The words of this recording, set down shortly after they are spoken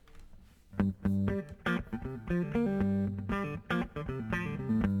All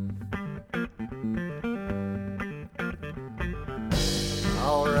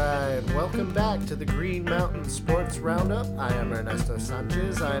right, welcome back to the Green Mountain Sports Roundup. I am Ernesto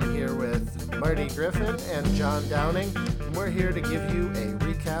Sanchez. I'm here with Marty Griffin and John Downing, and we're here to give you a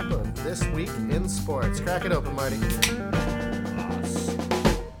recap of this week in sports. Crack it open, Marty.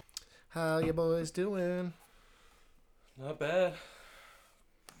 How you boys doing? Not bad.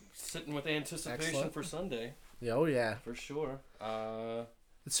 Sitting with anticipation Excellent. for Sunday. Oh, yeah. For sure.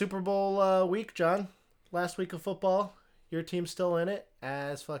 It's Super Bowl week, John. Last week of football. Your team's still in it,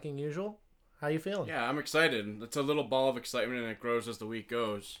 as fucking usual. How you feeling? Yeah, I'm excited. It's a little ball of excitement, and it grows as the week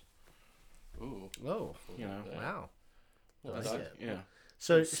goes. Ooh. Oh, You know, wow. Well, Like it. yeah.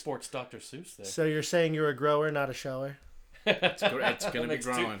 So, sports Dr. Seuss there. so you're saying you're a grower, not a shower? It's going to be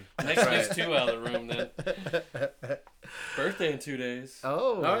growing. Makes these two out of the room then. Birthday in 2 days.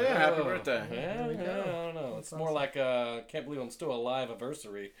 Oh, Oh, yeah, happy Oh, birthday. Yeah, we go. I don't know. That's It's more awesome. like can't believe I'm still alive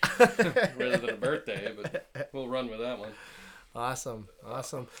anniversary rather than a birthday, but we'll run with that one. Awesome.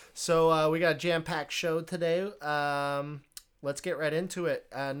 So we got a jam-packed show today. Let's get right into it.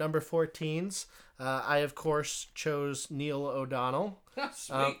 Number 14s. I, of course, chose Neil O'Donnell.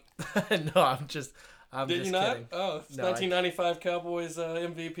 Sweet. No, I'm just Did you kidding. not? Oh, it's No, I- 1995 Cowboys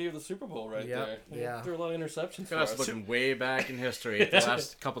Yep, MVP of the Super Bowl right there. yeah. Threw a lot of interceptions for Got us us. looking way back in history. The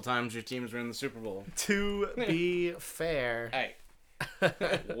last couple times your teams were in the Super Bowl. To be fair, Hey.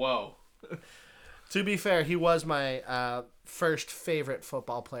 Whoa. To be fair, he was my first favorite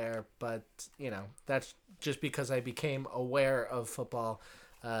football player, but, that's just because I became aware of football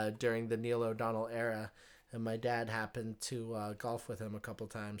during the Neil O'Donnell era, and my dad happened to golf with him a couple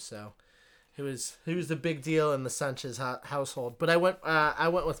times, so he was the big deal in the Sanchez household. But I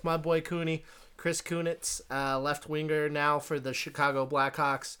went with my boy Cooney, Chris Kunitz, left winger now for the Chicago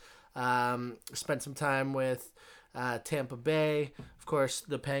Blackhawks. Spent some time with Tampa Bay, of course,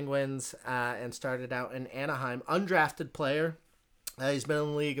 the Penguins, and started out in Anaheim. Undrafted player. He's been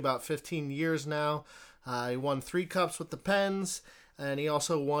in the league about 15 years now. He won 3 cups with the Pens, and he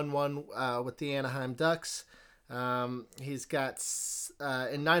also won one with the Anaheim Ducks. He's got,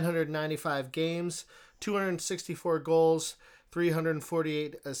 in 995 games, 264 goals,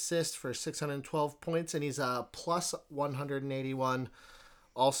 348 assists for 612 points, and he's a plus 181,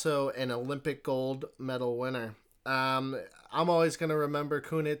 also an Olympic gold medal winner. I'm always going to remember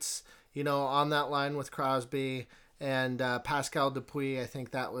Kunitz, on that line with Crosby and Pascal Dupuis. I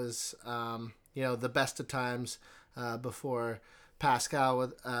think that was, the best of times before Pascal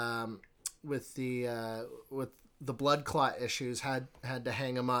with the blood clot issues had to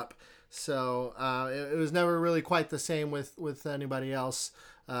hang him up. So it was never really quite the same with anybody else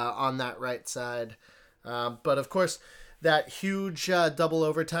on that right side. But of course, that huge double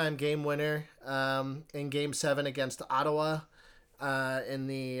overtime game winner in Game 7 against Ottawa in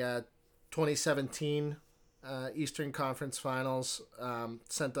the 2017 Eastern Conference Finals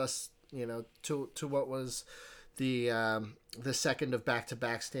sent us, to what was the second of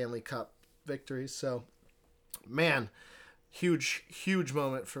back-to-back Stanley Cup victories. So, man, huge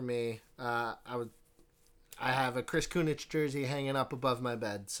moment for me. I have a Chris Kunitz jersey hanging up above my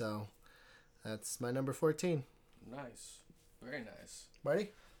bed, so that's my number 14. Nice. Very nice. Marty?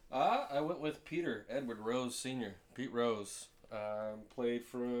 I went with Peter Edward Rose Sr. Pete Rose. Played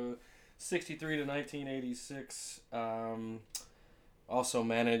from 63 to 1986. Also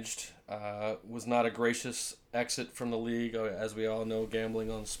managed. Was not a gracious exit from the league. As we all know, gambling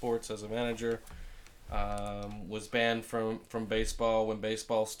on sports as a manager. Was banned from baseball when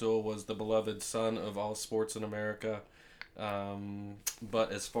baseball still was the beloved son of all sports in America.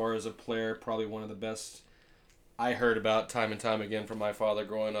 But as far as a player, probably one of the best I heard about time and time again from my father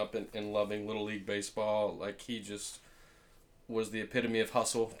growing up and loving Little League Baseball. Like, he just was the epitome of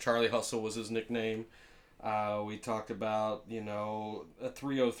hustle. Charlie Hustle was his nickname. We talked about, a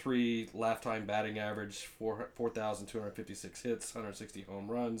 303 lifetime batting average, 4,256 hits, 160 home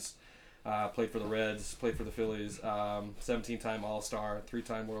runs. Played for the Reds, played for the Phillies, 17-time All-Star,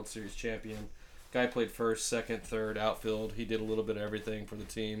 3-time World Series champion. Guy played first, second, third, outfield. He did a little bit of everything for the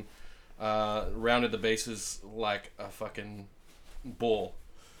team. Rounded the bases like a fucking bull.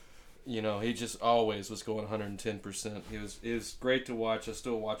 He just always was going 110%. It was great to watch. I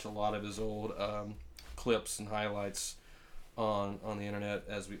still watch a lot of his old clips and highlights on the internet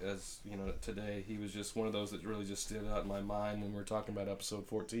as today. He was just one of those that really just stood out in my mind when we're talking about episode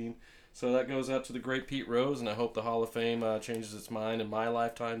 14. So that goes out to the great Pete Rose, and I hope the Hall of Fame changes its mind in my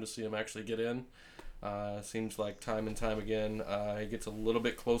lifetime to see him actually get in. Seems like time and time again he gets a little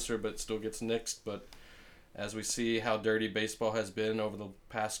bit closer, but still gets nixed. But as we see how dirty baseball has been over the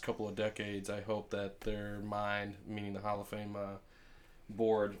past couple of decades, I hope that their mind, meaning the Hall of Fame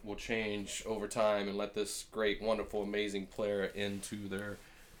board, will change over time and let this great, wonderful, amazing player into their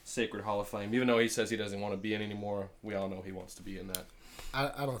sacred Hall of Fame. Even though he says he doesn't want to be in anymore, we all know he wants to be in that.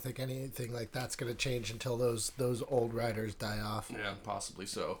 I don't think anything like that's going to change until those old writers die off. Yeah, possibly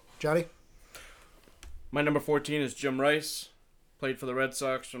so. Johnny? My number 14 is Jim Rice. Played for the Red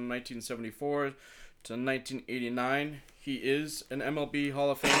Sox from 1974 to 1989. He is an MLB Hall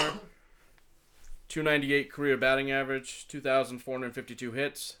of Famer. 298 career batting average, 2,452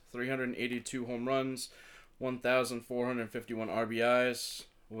 hits, 382 home runs, 1,451 RBIs.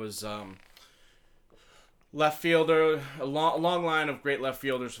 Was left fielder, a long line of great left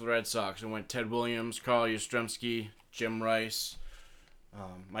fielders for the Red Sox. It went Ted Williams, Carl Yastrzemski, Jim Rice,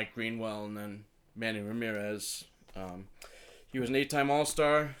 Mike Greenwell, and then Manny Ramirez. He was an 8-time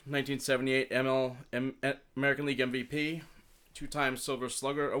All-Star, 1978 American League MVP, 2-time Silver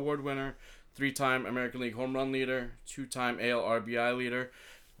Slugger Award winner, 3-time American League home run leader, 2-time AL RBI leader.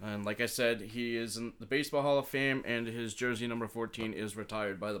 And like I said, he is in the Baseball Hall of Fame, and his jersey number 14 is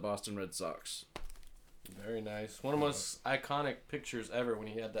retired by the Boston Red Sox. Very nice. One of the most iconic pictures ever when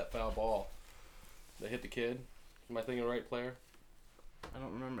he had that foul ball that hit the kid. Am I thinking of the right player? I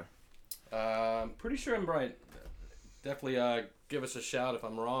don't remember. I'm pretty sure I'm right. Definitely give us a shout if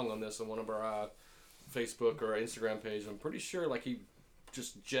I'm wrong on this on one of our Facebook or Instagram page. I'm pretty sure like he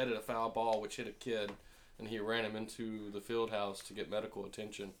just jetted a foul ball which hit a kid, and he ran him into the field house to get medical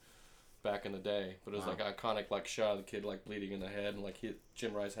attention back in the day. But it was like iconic like shot of the kid like bleeding in the head, and like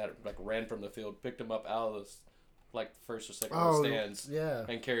Jim Rice had like ran from the field, picked him up out of the like first or second row stands,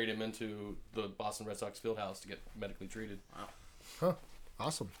 and carried him into the Boston Red Sox field house to get medically treated. Wow. Huh.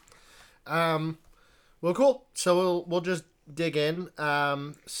 Awesome. Well, cool. So we'll just dig in.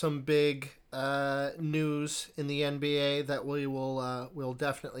 Some big news in the NBA that we'll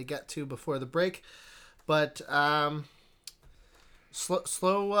definitely get to before the break. But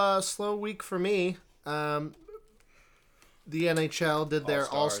slow week for me. The NHL did their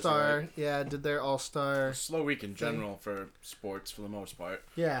All-Star. Right? Yeah, did their All-Star. Slow week in general for sports for the most part.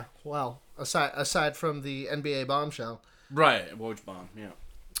 Yeah, well, aside from the NBA bombshell. Right, Woj bomb, yeah.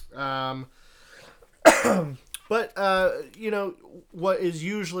 But, what is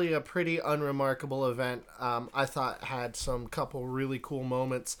usually a pretty unremarkable event, I thought had some couple really cool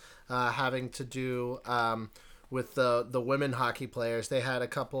moments having to do with the women hockey players. They had a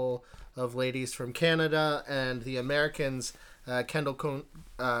couple of ladies from Canada, and the Americans, Kendall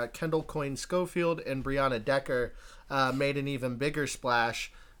Coyne Schofield and Brianna Decker, made an even bigger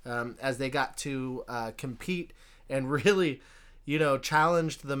splash as they got to compete and really,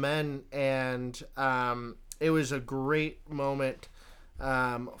 challenged the men, and it was a great moment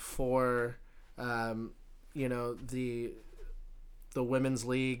for the women's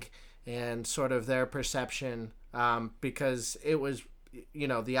league and sort of their perception, because it was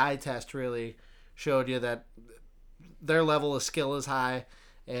the eye test really showed you that their level of skill is high,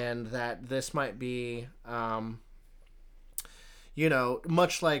 and that this might be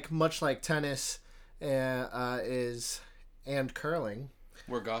much like tennis is, and curling.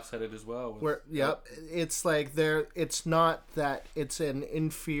 Where Goff's headed as well. It's like it's not that it's an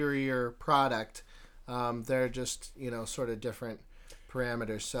inferior product. They're just, sort of different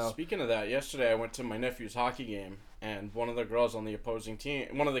parameters. So speaking of that, yesterday I went to my nephew's hockey game, and one of the kids on the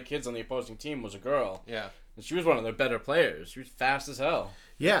opposing team was a girl. Yeah. And she was one of their better players. She was fast as hell.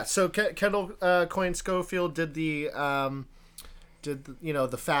 Yeah, so Kendall Coyne Schofield did the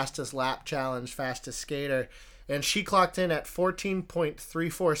fastest lap challenge, fastest skater. And she clocked in at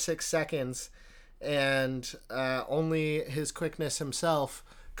 14.346 seconds, and only his quickness himself,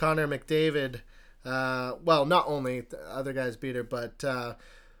 Connor McDavid, not only the other guys beat her, but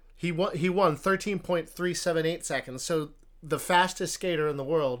he won 13.378 seconds. So the fastest skater in the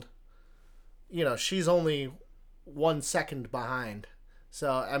world, she's only 1 second behind.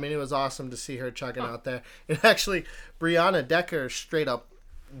 So, I mean, it was awesome to see her chugging out there. And actually, Brianna Decker straight up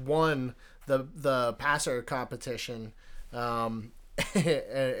won the passer competition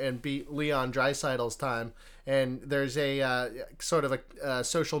and beat Leon Draisaitl's time. And there's a sort of a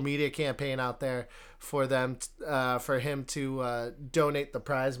social media campaign out there for them for him to donate the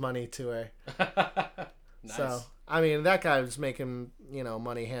prize money to her. Nice. So I mean, that guy was making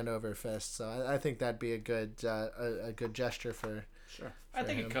money hand over fist. So I think that'd be a good gesture for. Sure. I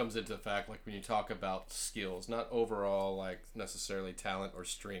think it comes into the fact, like when you talk about skills, not overall like necessarily talent or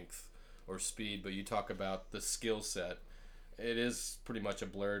strength or speed, but you talk about the skill set. It is pretty much a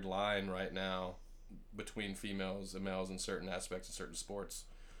blurred line right now between females and males in certain aspects of certain sports.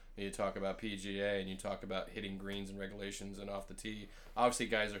 You talk about PGA and you talk about hitting greens and regulations and off the tee. Obviously,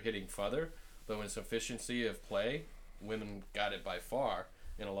 guys are hitting further, but when it's efficiency of play, women got it by far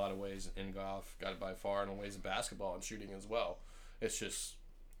in a lot of ways in golf, got it by far in ways in basketball and shooting as well. It's just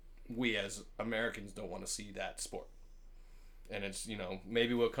we as Americans don't want to see that sport. And it's,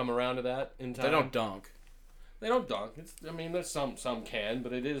 maybe we'll come around to that in time. They don't dunk. They don't dunk. There's some can,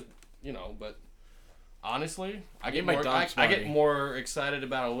 but it is, but honestly, I get more excited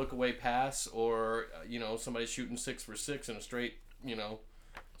about a look away pass or, somebody shooting 6 for 6 in a straight,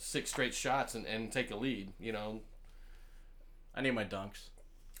 6 straight shots and take a lead, I need my dunks.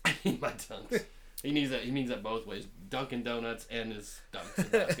 I need my dunks. He needs that both ways. Dunkin' Donuts and his dunks in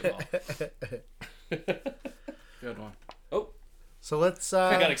basketball. Good one. Oh. So let's...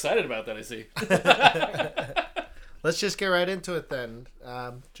 I got excited about that, I see. Let's just get right into it then.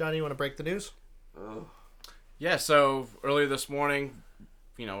 Johnny, you want to break the news? Yeah, so earlier this morning,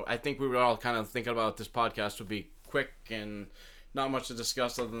 I think we were all kind of thinking about this podcast would be quick and not much to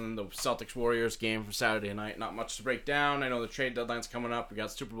discuss other than the Celtics-Warriors game from Saturday night. Not much to break down. I know the trade deadline's coming up. We got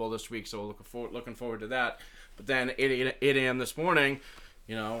Super Bowl this week, so looking forward to that. But then 8 a.m. this morning,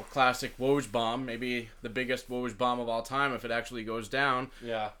 classic Woj bomb, maybe the biggest Woj bomb of all time if it actually goes down.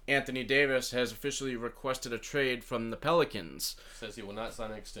 Yeah. Anthony Davis has officially requested a trade from the Pelicans. Says he will not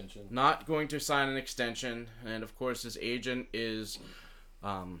sign an extension. Not going to sign an extension, and of course his agent is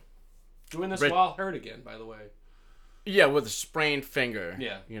doing this while hurt again, by the way. Yeah, with a sprained finger.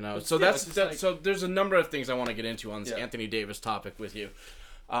 Yeah. So so there's a number of things I want to get into on this Anthony Davis topic with you.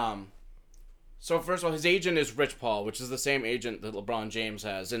 So first of all, his agent is Rich Paul, which is the same agent that LeBron James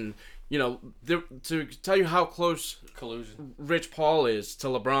has, and to tell you how close collusion Rich Paul is to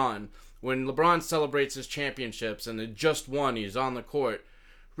LeBron, when LeBron celebrates his championships and it just won, he's on the court.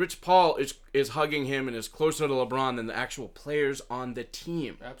 Rich Paul is hugging him and is closer to LeBron than the actual players on the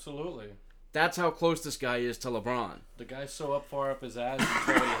team. Absolutely. That's how close this guy is to LeBron. The guy's so far up his ass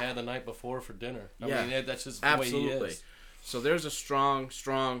from what he had the night before for dinner. I mean, that's just the way he is. So there's a strong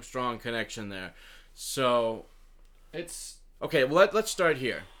connection there. So it's okay. Well, let's start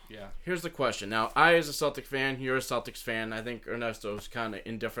here. Yeah. Here's the question. Now, I as a Celtic fan, you're a Celtics fan. I think Ernesto's kind of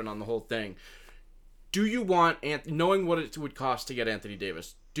indifferent on the whole thing. Do you want, knowing what it would cost to get Anthony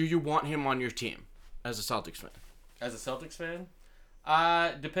Davis, do you want him on your team as a Celtics fan? As a Celtics fan?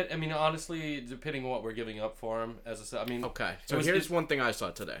 Honestly, depending on what we're giving up for him. Okay. So here's one thing I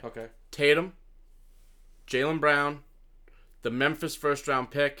saw today. Okay. Tatum, Jaylen Brown, the Memphis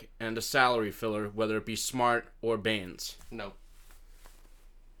first-round pick, and a salary filler, whether it be Smart or Baines. No.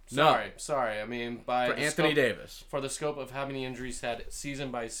 No. Sorry. I mean, for Anthony Davis. For the scope of how many injuries had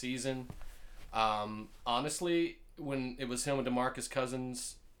season by season, honestly, when it was him and DeMarcus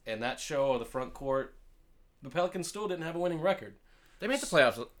Cousins and that show of the front court, the Pelicans still didn't have a winning record. They made the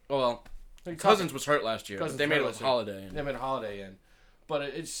playoffs. Well, Cousins was hurt last year. But they made it with Holiday. They made Holiday in. But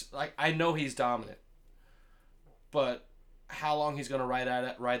it's like, I know he's dominant. But how long he's going to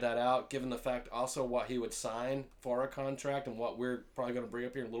ride that out, given the fact also what he would sign for a contract and what we're probably going to bring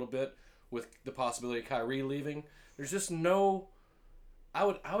up here in a little bit with the possibility of Kyrie leaving. There's just no... I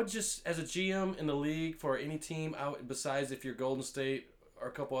would just, as a GM in the league for any team, besides if you're Golden State or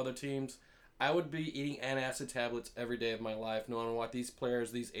a couple other teams, I would be eating antacid tablets every day of my life, knowing what these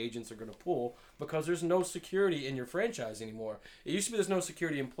players, these agents are going to pull, because there's no security in your franchise anymore. It used to be there's no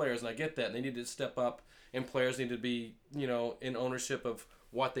security in players, and I get that, and they need to step up, and players need to be, in ownership of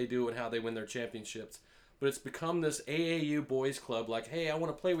what they do and how they win their championships. But it's become this AAU boys club, like, hey, I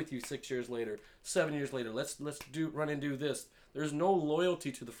want to play with you 6 years later, 7 years later. Let's run and do this. There's no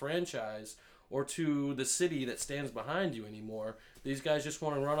loyalty to the franchise or to the city that stands behind you anymore. These guys just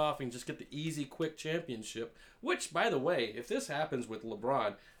want to run off and just get the easy, quick championship. Which, by the way, if this happens with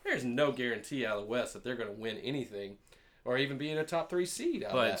LeBron, there's no guarantee out of the West that they're going to win anything or even be in a top 3 seed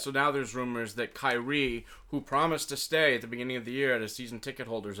out of that. So now there's rumors that Kyrie, who promised to stay at the beginning of the year at a season ticket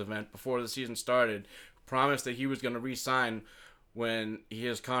holders event before the season started, promised that he was going to re-sign when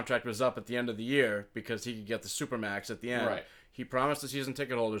his contract was up at the end of the year because he could get the Supermax at the end. Right. He promised the season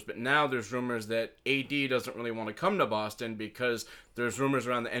ticket holders, but now there's rumors that AD doesn't really want to come to Boston because there's rumors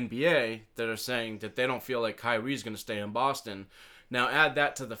around the NBA that are saying that they don't feel like Kyrie's going to stay in Boston. Now add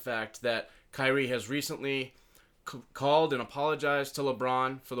that to the fact that Kyrie has recently called and apologized to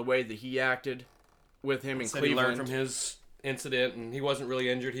LeBron for the way that he acted with him in Cleveland. He learned from his incident, and he wasn't really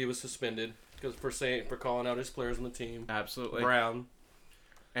injured. He was suspended because for calling out his players on the team. Absolutely. Brown.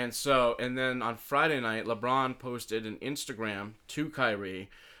 And then on Friday night, LeBron posted an Instagram to Kyrie.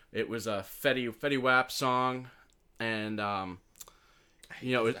 It was a Fetty Wap song, and I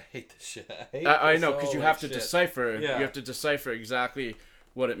hate this shit. I know, because you have to decipher. Yeah. You have to decipher exactly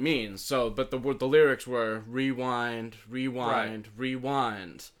what it means. So, but the lyrics were rewind, rewind,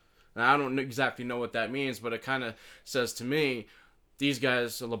 rewind. And I don't exactly know what that means, but it kind of says to me, these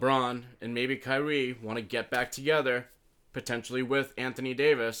guys, LeBron and maybe Kyrie, want to get back together, potentially with Anthony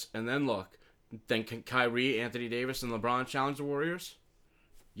Davis, and then look. Then can Kyrie, Anthony Davis, and LeBron challenge the Warriors?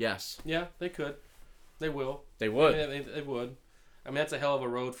 Yes. Yeah, they could. They will. They would. Yeah, they would. I mean, that's a hell of a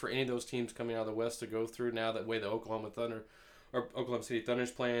road for any of those teams coming out of the West to go through now, that way the Oklahoma City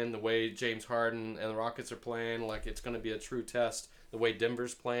Thunder's playing, the way James Harden and the Rockets are playing. Like, it's going to be a true test, the way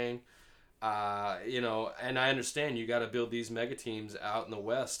Denver's playing. And I understand you got to build these mega teams out in the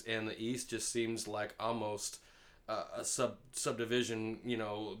West, and the East just seems like almost a subdivision,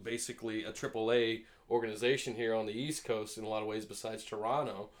 basically a AAA organization here on the East Coast in a lot of ways, besides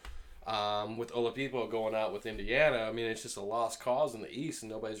Toronto. With Oladipo going out with Indiana, I mean, it's just a lost cause in the East,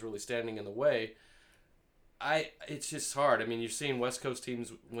 and nobody's really standing in the way. It's just hard. I mean, you've seen West Coast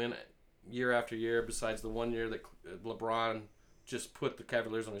teams win year after year, besides the one year that LeBron just put the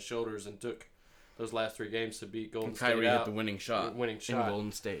Cavaliers on his shoulders and took those last 3 games to beat Golden State. Kyrie hit the winning shot in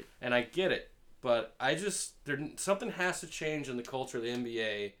Golden State. And I get it, but something has to change in the culture of the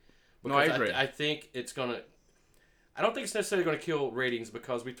NBA. No, I agree. I think it's going to... I don't think it's necessarily going to kill ratings,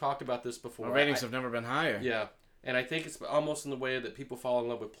 because we've talked about this before. Our ratings have never been higher. Yeah. And I think it's almost in the way that people fall in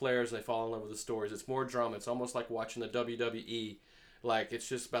love with players, they fall in love with the stories. It's more drama. It's almost like watching the WWE. Like, it's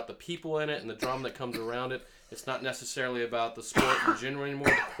just about the people in it and the drama that comes around it. It's not necessarily about the sport in general anymore,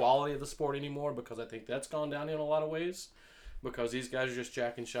 the quality of the sport anymore, because I think that's gone down in a lot of ways, because these guys are just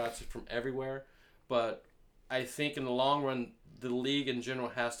jacking shots from everywhere. But I think in the long run, the league in general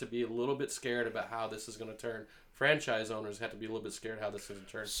has to be a little bit scared about how this is going to turn. Franchise owners have to be a little bit scared how this is going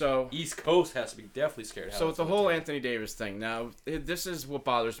to turn. So East Coast has to be definitely scared how so this the is whole turn. Anthony Davis thing. Now, this is what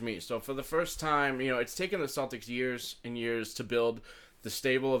bothers me. So for the first time, it's taken the Celtics years and years to build the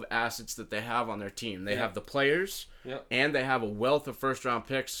stable of assets that they have on their team. They have the players, and they have a wealth of first-round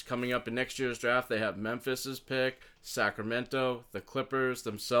picks coming up in next year's draft. They have Memphis's pick, Sacramento, the Clippers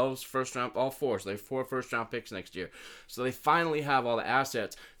themselves, first-round, all 4. So they have 4 first-round picks next year. So they finally have all the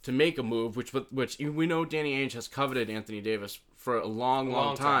assets to make a move, which we know Danny Ainge has coveted Anthony Davis for a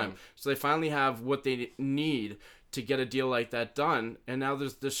long time. So they finally have what they need to get a deal like that done. And now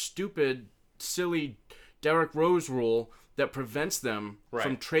there's this stupid, silly Derrick Rose rule that prevents them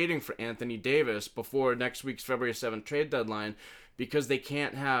from trading for Anthony Davis before next week's February 7th trade deadline, because they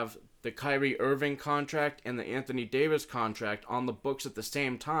can't have the Kyrie Irving contract and the Anthony Davis contract on the books at the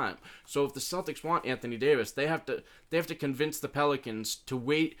same time. So if the Celtics want Anthony Davis, they have to convince the Pelicans to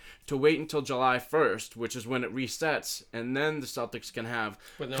wait until July 1st, which is when it resets, and then the Celtics can have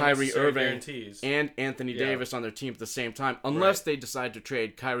Kyrie Irving and Anthony Davis on their team at the same time, unless they decide to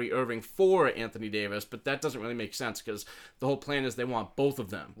trade Kyrie Irving for Anthony Davis, but that doesn't really make sense, because the whole plan is they want both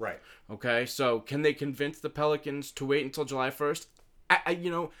of them. Right. Okay, so can they convince the Pelicans to wait until July 1st?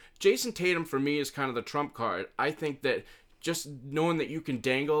 Jason Tatum for me is kind of the trump card. I think that just knowing that you can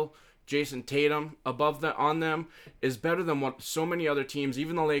dangle Jason Tatum on them is better than what so many other teams,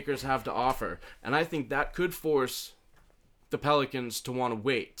 even the Lakers, have to offer. And I think that could force the Pelicans to want to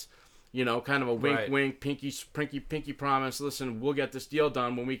wait. Kind of a wink, pinky promise. Listen, we'll get this deal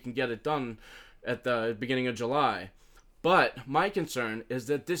done when we can get it done at the beginning of July. But my concern is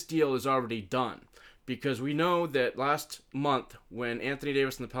that this deal is already done. Because we know that last month, when Anthony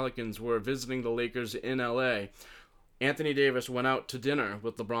Davis and the Pelicans were visiting the Lakers in LA, Anthony Davis went out to dinner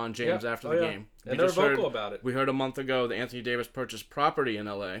with LeBron James after the game. And they're vocal about it. We heard a month ago that Anthony Davis purchased property in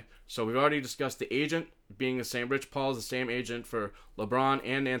LA. So we've already discussed the agent being the same. Rich Paul is the same agent for LeBron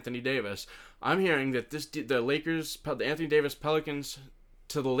and Anthony Davis. I'm hearing that the Anthony Davis Pelicans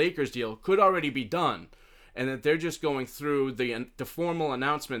to the Lakers deal could already be done, and that they're just going through the formal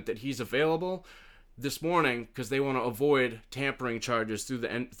announcement that he's available this morning, because they want to avoid tampering charges through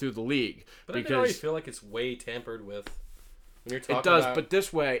the league. But I already feel like it's way tampered with. When you're talking it does, about... but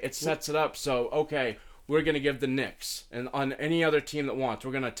this way it sets it up. So we're gonna give the Knicks and on any other team that wants,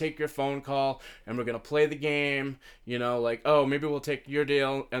 we're gonna take your phone call and we're gonna play the game. Maybe we'll take your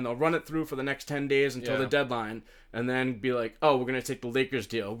deal, and they'll run it through for the next 10 days until the deadline, and then be like, oh, we're gonna take the Lakers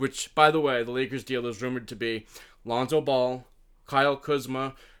deal. Which, by the way, the Lakers deal is rumored to be Lonzo Ball, Kyle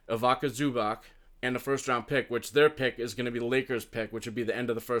Kuzma, Ivica Zubac, and a first-round pick, which their pick is going to be the Lakers' pick, which would be the end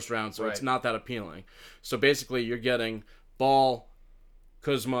of the first round, so it's not that appealing. So basically, you're getting Ball,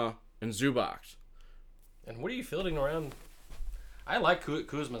 Kuzma, and Zubac. And what are you fielding around? I like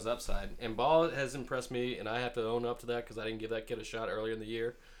Kuzma's upside, and Ball has impressed me, and I have to own up to that because I didn't give that kid a shot earlier in the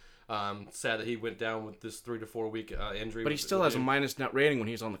year. Sad that he went down with this 3 to 4 week injury. But he still has a minus net rating when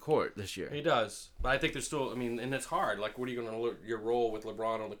he's on the court this year. He does, but I think there's still. I mean, and it's hard. Like, what are you going to your role with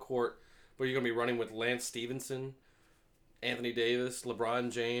LeBron on the court? But you're going to be running with Lance Stevenson, Anthony Davis,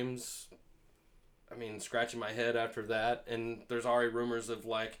 LeBron James. I mean, scratching my head after that. And there's already rumors of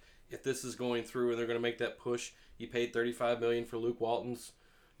like, if this is going through and they're going to make that push, you paid $35 million for Luke Walton's,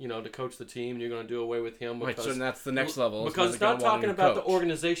 to coach the team, and you're going to do away with him. Right, so that's the next level. Because it's not talking about the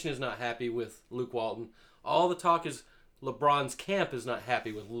organization is not happy with Luke Walton. All the talk is LeBron's camp is not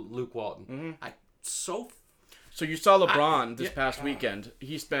happy with Luke Walton. Mm-hmm. So you saw LeBron this past weekend.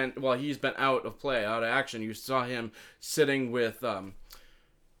 He's been out of play, out of action. You saw him sitting with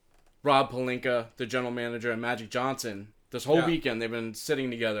Rob Pelinka, the general manager, and Magic Johnson. This whole weekend, they've been sitting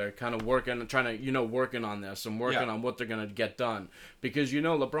together, kind of working, trying to, working on this and working on what they're going to get done. Because,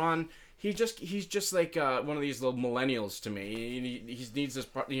 LeBron, he's just like one of these little millennials to me. He needs this,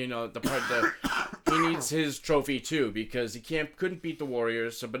 he needs his trophy too, because he couldn't beat the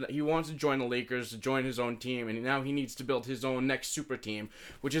Warriors, but he wants to join the Lakers, to join his own team, and now he needs to build his own next super team,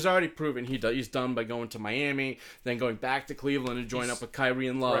 which is already proven he's done by going to Miami, then going back to Cleveland and join up with Kyrie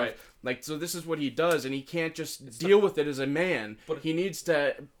and Love. Right. Like, so this is what he does, and he can't just deal with it as a man. He needs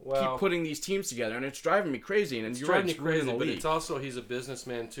to keep putting these teams together, and it's driving me crazy. And it's driving me crazy, but it's also, he's a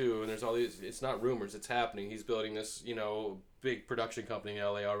businessman too, and there's all these, it's not rumors, it's happening. He's building this, big production company in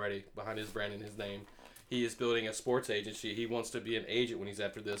LA already behind his brand and his name. He is building a sports agency. He wants to be an agent when he's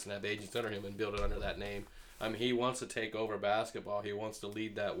after this and have agents under him and build it under that name. I mean, he wants to take over basketball. He wants to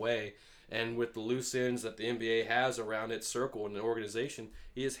lead that way. And with the loose ends that the NBA has around its circle and the organization,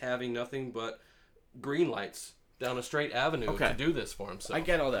 he is having nothing but green lights down a straight avenue to do this for himself. I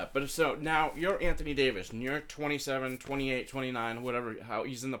get all that. But so now you're Anthony Davis, and you're 27, 28, 29, whatever, how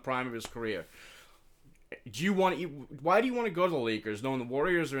he's in the prime of his career. Why do you want to go to the Lakers knowing the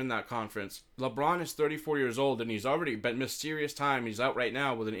Warriors are in that conference? LeBron is 34 years old, and he's already been mysterious time. He's out right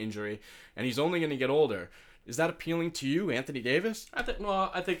now with an injury, and he's only going to get older. Is that appealing to you, Anthony Davis? I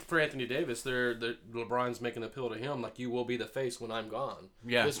think for Anthony Davis, LeBron's making the appeal to him, like, you will be the face when I'm gone.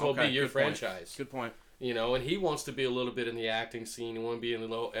 Yeah, this will be your franchise. Good point. And he wants to be a little bit in the acting scene. He wants to be in the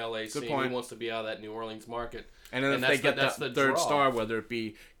LA scene. He wants to be out of that New Orleans market. And then if they get that third star, whether it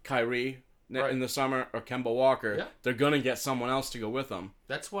be Kyrie in the summer or Kemba Walker, they're going to get someone else to go with them.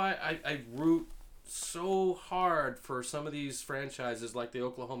 That's why I root so hard for some of these franchises like the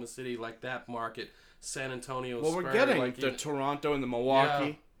Oklahoma City, like that market, San Antonio. Well, we're getting the Toronto and the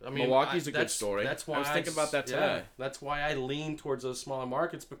Milwaukee. Yeah. I mean, Milwaukee's a good story. That's why I was thinking about that today. Yeah, that's why I lean towards those smaller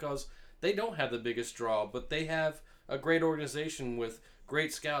markets, because they don't have the biggest draw, but they have a great organization with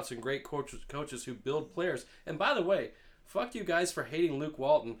great scouts and great coaches who build players. And by the way, fuck you guys for hating Luke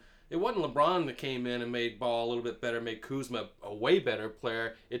Walton. It wasn't LeBron that came in and made Ball a little bit better, made Kuzma a way better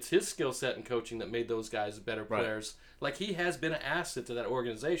player. It's his skill set and coaching that made those guys better players. Like, he has been an asset to that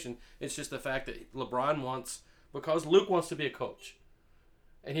organization. It's just the fact that LeBron because Luke wants to be a coach.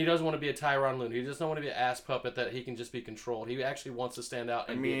 And he doesn't want to be a Tyronn Lue. He doesn't want to be an ass puppet that he can just be controlled. He actually wants to stand out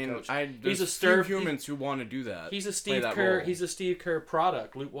and be a coach. He's a few humans who want to do that. He's a Steve Kerr. Role. He's a Steve Kerr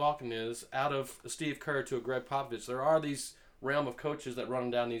product. Luke Walton is out of Steve Kerr to a Greg Popovich. There are these realm of coaches that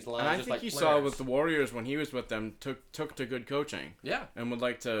run down these lines. And I just think like he players. saw with the Warriors when he was with them took to good coaching. Yeah, and would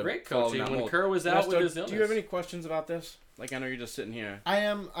like to great follow coaching that when mold. Kerr was out with his illness. Do you have any questions about this? Like, I know you're just sitting here. I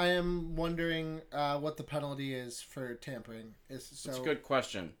am wondering what the penalty is for tampering. It's a good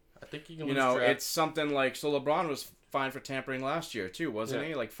question. I think you can. It's something like, so LeBron was fined for tampering last year too, wasn't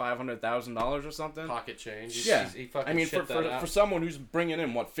he? Like $500,000 or something. Pocket change. He for someone who's bringing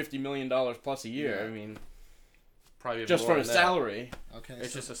in $50 million plus a year. Yeah. I mean, probably just for a salary. Okay,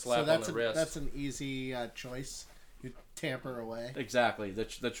 it's just a slap on the wrist. That's an easy choice. You tamper away. Exactly.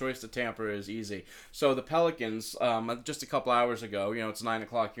 The choice to tamper is easy. So the Pelicans, just a couple hours ago, it's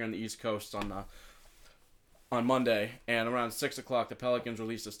 9:00 here on the East Coast on Monday, and around 6:00, the Pelicans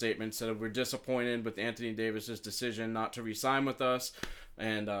released a statement, said we're disappointed with Anthony Davis's decision not to re-sign with us,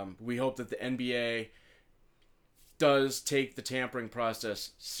 and we hope that the NBA does take the tampering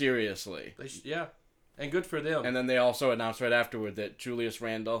process seriously. And good for them. And then they also announced right afterward that Julius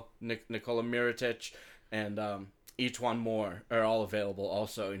Randle, Nikola Mirotic, and Etuan Moore are all available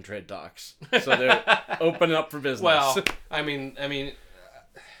also in trade talks. So they're opening up for business. Well, I mean,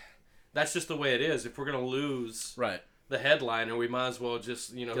 that's just the way it is. If we're going to lose the headliner, we might as well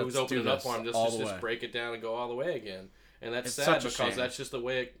just, who's opening up for him, just break it down and go all the way again. And that's sad because that's just the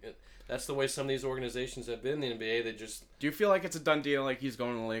way that's the way some of these organizations have been in the NBA. They just... Do you feel like it's a done deal, like he's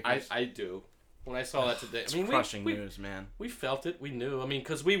going to the Lakers? I do. When I saw that today, it's crushing news, man. We felt it. We knew.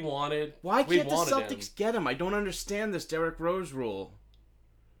 Because we wanted. Why can't the Celtics get him? I don't understand this Derrick Rose rule.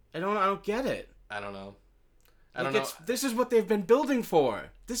 I don't get it. I don't know. This is what they've been building for.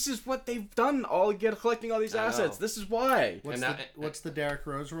 This is what they've done. Collecting all these assets. This is why. What's the Derrick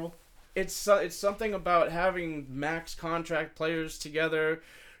Rose rule? It's something about having max contract players together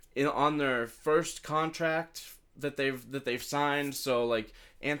on their first contract that they've signed. So like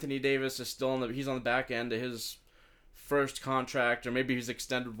Anthony Davis is still he's on the back end of his first contract, or maybe he's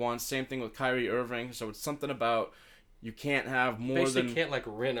extended one. Same thing with Kyrie Irving. So it's something about you can't have more basically than can't like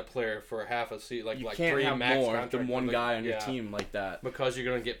rent a player for half a season. Like you like can't 3 have max more contract, than one like, guy on your team like that, because you're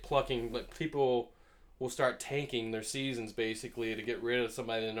gonna get plucking. Like people will start tanking their seasons basically to get rid of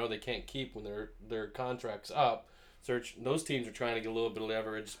somebody they know they can't keep when their contract's up. So those teams are trying to get a little bit of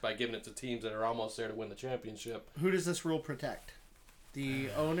leverage by giving it to teams that are almost there to win the championship. Who does this rule protect? The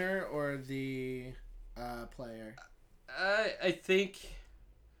owner or the player? I think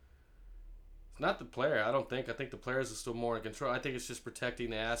it's not the player. I think the players are still more in control. I think it's just protecting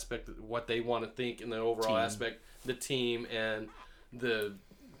the aspect of what they want to think in the overall aspect, the team, and the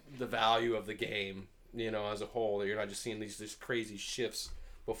value of the game. As a whole, you're not just seeing these crazy shifts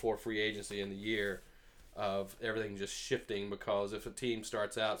before free agency in the year of everything just shifting, because if a team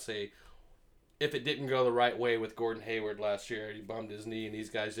starts out, say, if it didn't go the right way with Gordon Hayward last year, he bumped his knee and these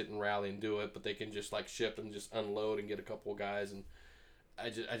guys didn't rally and do it, but they can just like shift and just unload and get a couple of guys, and I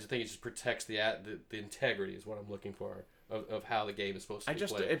just think it just protects the integrity is what I'm looking for of how the game is supposed to be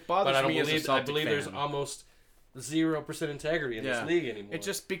played. It bothers me as a Celtic fan. I believe there's almost 0% integrity in this league anymore. It's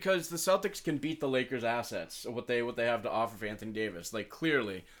just because the Celtics can beat the Lakers' assets, what they have to offer for Anthony Davis. Like,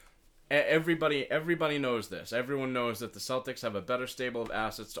 clearly, everybody knows this. Everyone knows that the Celtics have a better stable of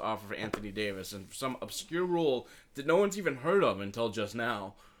assets to offer for Anthony Davis, and for some obscure rule that no one's even heard of until just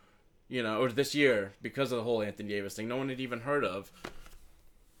now, or this year, because of the whole Anthony Davis thing, no one had even heard of.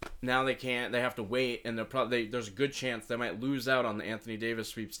 Now they can't. They have to wait, and there's a good chance they might lose out on the Anthony Davis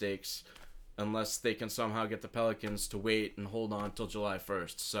sweepstakes unless they can somehow get the Pelicans to wait and hold on till July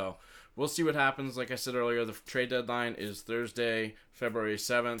 1st. So we'll see what happens. Like I said earlier, the trade deadline is Thursday, February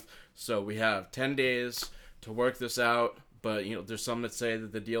 7th. So we have 10 days to work this out. But, there's some that say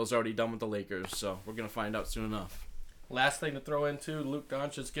that the deal's already done with the Lakers. So we're going to find out soon enough. Last thing to throw into, Luka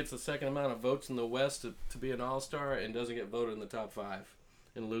Doncic gets the second amount of votes in the West to be an All-Star and doesn't get voted in the top 5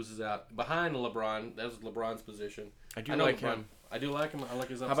 and loses out. Behind LeBron, that was LeBron's position. I like him. I do like him. I like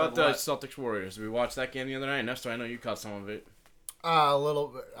his upside. How about the Celtics Warriors? We watched that game the other night. Nestor, I know you caught some of it. A little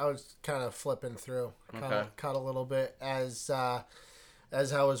bit. I was kind of flipping through. Okay. Caught a little bit as I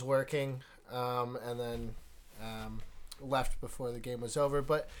was working, and then left before the game was over.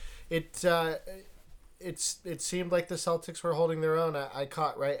 But it seemed like the Celtics were holding their own. I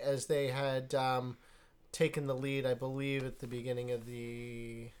caught right as they had taken the lead, I believe, at the beginning of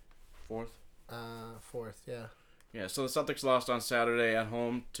the fourth, yeah. Yeah, so the Celtics lost on Saturday at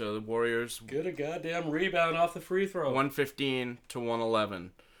home to the Warriors. Get a goddamn rebound off the free throw. 115 to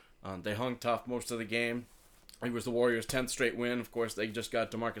 111. They hung tough most of the game. It was the Warriors' 10th straight win. Of course, they just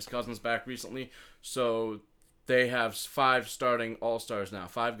got DeMarcus Cousins back recently. So they have 5 starting All-Stars now.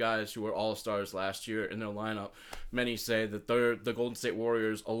 5 guys who were All-Stars last year in their lineup. Many say that the Golden State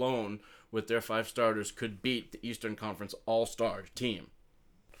Warriors alone, with their 5 starters, could beat the Eastern Conference All-Star team.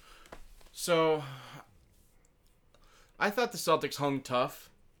 So I thought the Celtics hung tough.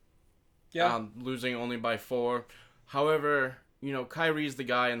 Yeah. Losing only by 4. However, Kyrie's the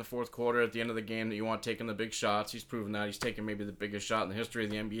guy in the fourth quarter at the end of the game that you want taking the big shots. He's proven that. He's taken maybe the biggest shot in the history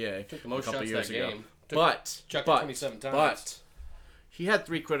of the NBA. Took the most a couple shots years that ago. game. But 27 times. But he had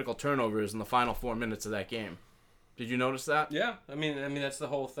 3 critical turnovers in the final 4 minutes of that game. Did you notice that? Yeah. I mean that's the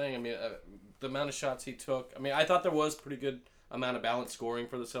whole thing. I mean, the amount of shots he took. I mean, I thought there was pretty good amount of balanced scoring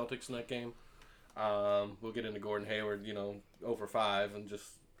for the Celtics in that game. We'll get into Gordon Hayward, over 5 and just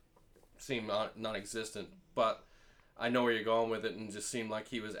seemed non-existent. But I know where you're going with it, and just seemed like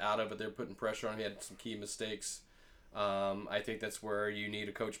he was out of it. They're putting pressure on him. He had some key mistakes. I think that's where you need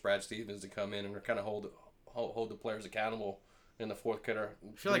a coach, Brad Stevens, to come in and kind of hold the players accountable in the fourth quarter.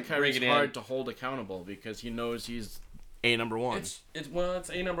 I feel like Kyrie's hard to hold accountable because he knows he's a number 1. It's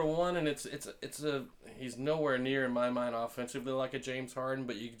a number 1, and he's nowhere near in my mind offensively like a James Harden,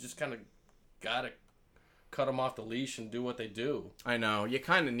 but you just kind of gotta cut them off the leash and do what they do. I know. You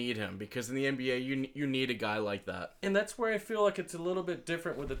kind of need him because in the NBA, you need a guy like that. And that's where I feel like it's a little bit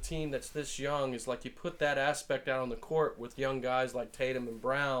different with a team that's this young. Is like you put that aspect out on the court with young guys like Tatum and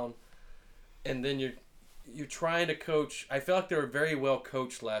Brown, and then you're trying to coach. I felt like they were very well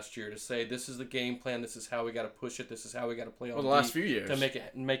coached last year to say this is the game plan, this is how we got to push it, this is how we got to play on the last few years to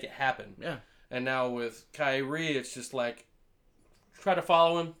make it happen. Yeah. And now with Kyrie, it's just like try to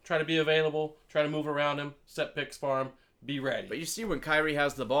follow him, try to be available, try to move around him, set picks for him, Be ready. But you see when Kyrie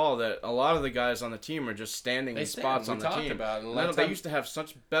has the ball that a lot of the guys on the team are just standing in spots on the team. About it. They used to have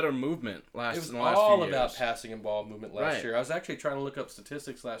such better movement It was in the last all few years. about passing and ball movement last year. I was actually trying to look up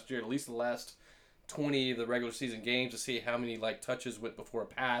statistics last year, at least the last 20 of the regular season games, to see how many touches went before a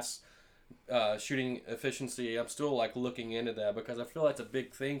pass, shooting efficiency. I'm still looking into that because I feel that's a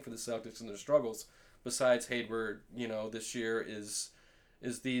big thing for the Celtics and their struggles. Besides Hayward, this year is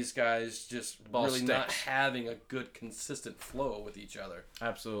these guys just Ball really sticks. not having a good consistent flow with each other.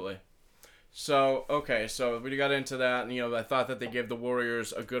 Absolutely. So we got into that, and I thought that they gave the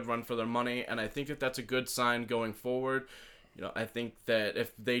Warriors a good run for their money, and I think that that's a good sign going forward. I think that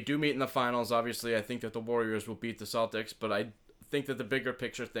if they do meet in the finals, obviously, I think that the Warriors will beat the Celtics, but I think that the bigger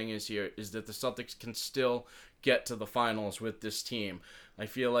picture thing is that the Celtics can still get to the finals with this team. I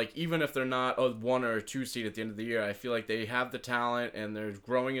feel like even if they're not a 1 or 2 seed at the end of the year, I feel like they have the talent and they're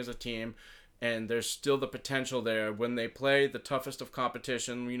growing as a team, and there's still the potential there. When they play the toughest of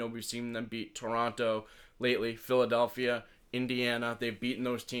competition, we've seen them beat Toronto lately, Philadelphia, Indiana. They've beaten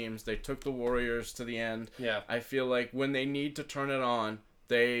those teams. They took the Warriors to the end. Yeah. I feel like when they need to turn it on,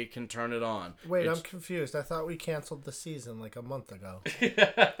 they can turn it on. Wait, I'm confused. I thought we canceled the season a month ago.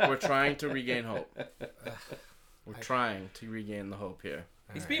 We're trying to regain hope. We're trying to regain the hope here.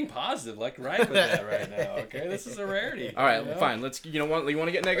 He's being positive, right with that right now. Okay, this is a rarity. All right, fine. Let's. You want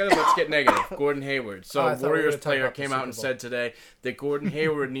to get negative? Let's get negative. Gordon Hayward. So Warriors player came out and said today that Gordon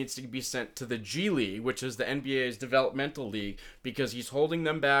Hayward needs to be sent to the G League, which is the NBA's developmental league, because he's holding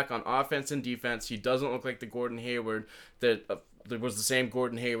them back on offense and defense. He doesn't look like the Gordon Hayward that. There was the same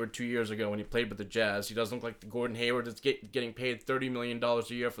Gordon Hayward 2 years ago when he played with the Jazz. He doesn't look like the Gordon Hayward that's getting paid $30 million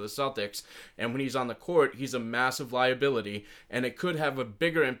a year for the Celtics. And when he's on the court, he's a massive liability. And it could have a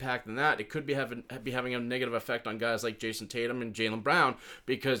bigger impact than that. It could be having a negative effect on guys like Jason Tatum and Jaylen Brown,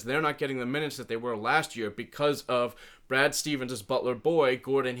 because they're not getting the minutes that they were last year because of Brad Stevens' butler boy,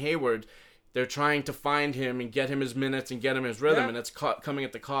 Gordon Hayward. They're trying to find him and get him his minutes and get him his rhythm, and it's coming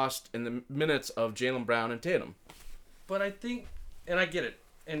at the cost in the minutes of Jaylen Brown and Tatum. But I think, and I get it,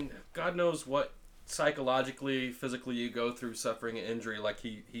 and God knows what psychologically, physically you go through suffering an injury like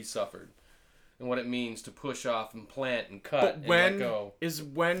he suffered, and what it means to push off and plant and cut and let go.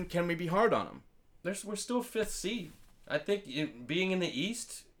 When can we be hard on him? We're still 5th seed. I think being in the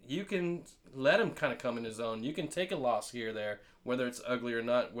East, you can let him kind of come in his own. You can take a loss here or there, whether it's ugly or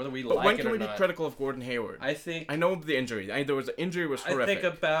not, whether we like it or not. But when can we be critical of Gordon Hayward? I know the injury. The injury was horrific. I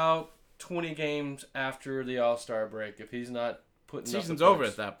think about 20 games after the All-Star break, if he's not putting season's over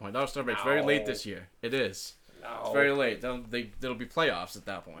at that point. The All-Star break's very late this year. It is. No. It's very late. There'll be playoffs at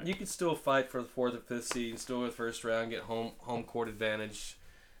that point. You can still fight for the 4th or 5th seed, still with first round, get home court advantage.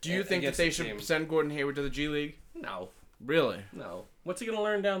 Do you think that they should send Gordon Hayward to the G League? No. Really? No. What's he going to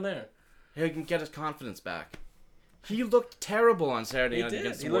learn down there? He can get his confidence back. He looked terrible on Saturday night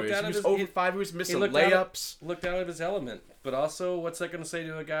against the Warriors. He was over 5. He was missing layups. Looked out of his element. But also, what's that going to say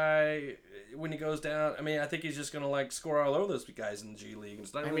to a guy when he goes down? I mean, I think he's just going to score all over those guys in the G League.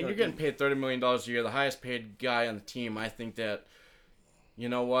 It's not really you're getting paid $30 million a year, the highest paid guy on the team. I think that, you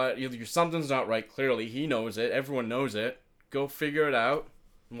know what, something's not right. Clearly, he knows it. Everyone knows it. Go figure it out,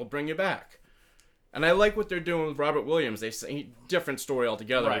 and we'll bring you back. And I like what they're doing with Robert Williams. Different story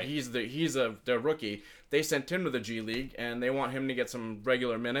altogether. Right. He's their rookie. They sent him to the G League, and they want him to get some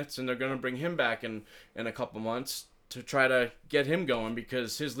regular minutes, and they're going to bring him back in a couple months to try to get him going,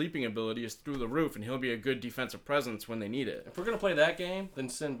 because his leaping ability is through the roof, and he'll be a good defensive presence when they need it. If we're going to play that game, then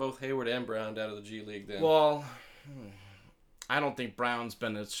send both Hayward and Brown down to the G League then. Well, I don't think Brown's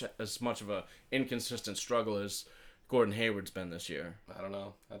been as much of a inconsistent struggle as Gordon Hayward's been this year. I don't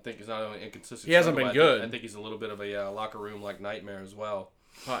know. I think he's not only inconsistent. He hasn't been good. I think he's a little bit of a locker room nightmare as well.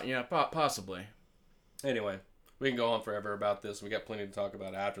 Possibly. Anyway, we can go on forever about this. We got plenty to talk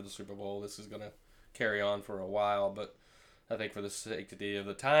about after the Super Bowl. This is going to carry on for a while, but I think for the sake of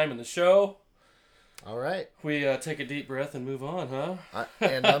the time and the show, all right, we take a deep breath and move on, huh?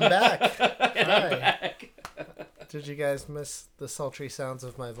 And I'm back. And I'm back. Did you guys miss the sultry sounds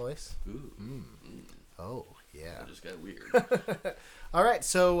of my voice? Ooh. Oh, yeah. That just got weird. All right,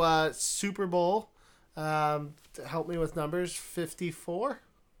 so Super Bowl, help me with numbers, 54?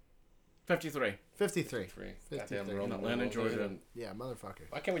 53. 53. 53. Goddamn, Fifty-three. Roman Atlanta, numerals. Georgia. Yeah, motherfucker.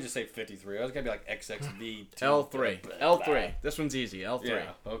 Why can't we just say 53? I was going to be like XXV. L3. L3. This one's easy. L3.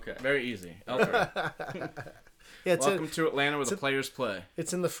 Yeah, okay. Very easy. L3. Yeah, Welcome to Atlanta where the players play.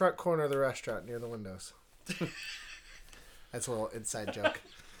 It's in the front corner of the restaurant near the windows. That's a little inside joke.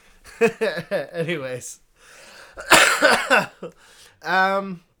 Anyways.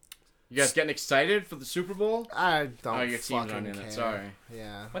 You guys getting excited for the Super Bowl? I don't your team's not in care. it. Sorry.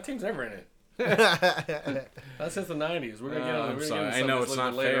 Yeah. My team's never in it. That's since the 90s. We're gonna get on. I'm We're sorry. gonna get I know it's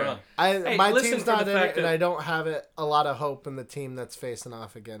not later fair. on. Hey, My listen team's for not the in fact it, and that- I don't have a lot of hope in the team that's facing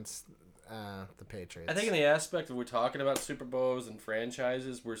off against the Patriots. I think in the aspect of we're talking about Super Bowls and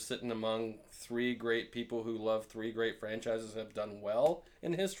franchises, we're sitting among three great people who love three great franchises and have done well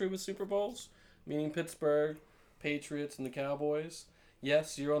in history with Super Bowls, meaning Pittsburgh, Patriots, and the Cowboys.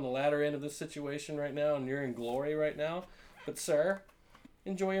 Yes, you're on the latter end of this situation right now, and you're in glory right now. But, sir,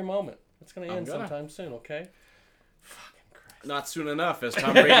 enjoy your moment. It's going to end sometime soon, okay? Fucking Christ. Not soon enough. As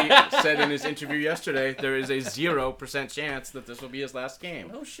Tom Brady said in his interview yesterday, there is a 0% chance that this will be his last game.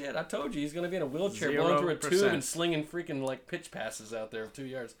 Oh, shit. I told you he's going to be in a wheelchair blowing through a tube 0%. and slinging freaking, like, pitch passes out there of 2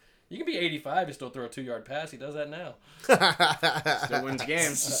 yards. You can be 85 and still throw a 2-yard pass. He does that now. Still wins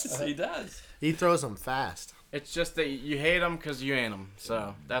games. He does. He throws them fast. It's just that you hate him because you ain't him.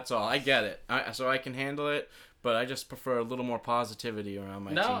 So that's all. I get it. So I can handle it, but I just prefer a little more positivity around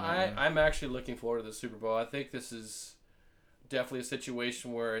my No, team. right now. I'm actually looking forward to the Super Bowl. I think this is definitely a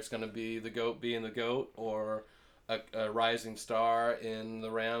situation where it's going to be the GOAT being the GOAT or a rising star in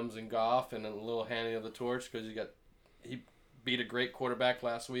the Rams and Goff and a little handing of the torch because he beat a great quarterback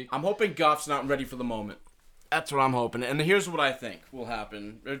last week. I'm hoping Goff's not ready for the moment. That's what I'm hoping. And here's what I think will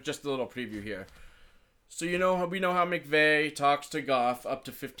happen. Just a little preview here. So we know how McVay talks to Goff up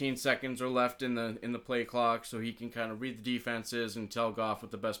to 15 seconds or left in the play clock, so he can kind of read the defenses and tell Goff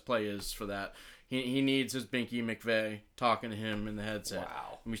what the best play is for that. He needs his Binky McVay talking to him in the headset.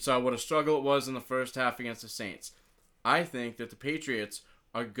 Wow. And we saw what a struggle it was in the first half against the Saints. I think that the Patriots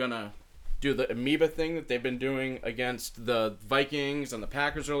are gonna do the amoeba thing that they've been doing against the Vikings and the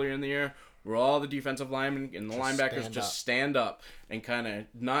Packers earlier in the year, where all the defensive linemen and the linebackers just stand up and kind of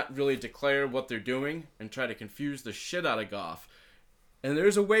not really declare what they're doing and try to confuse the shit out of Goff. And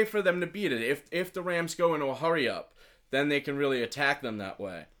there's a way for them to beat it. If the Rams go into a hurry up, then they can really attack them that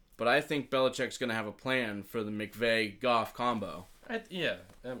way. But I think Belichick's going to have a plan for the McVay-Goff combo. Yeah.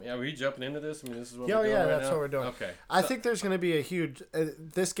 Are we jumping into this? I mean, this is what Yeah, we're doing right that's now? what we're doing. Okay. I think there's going to be a huge.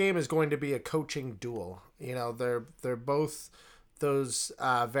 This game is going to be a coaching duel. You know, they're both those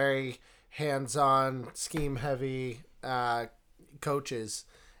very hands-on, scheme-heavy coaches,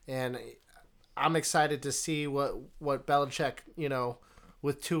 and I'm excited to see what Belichick,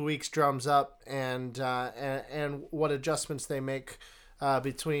 with 2 weeks drums up, and what adjustments they make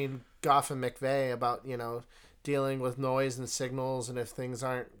between Goff and McVay about dealing with noise and signals, and if things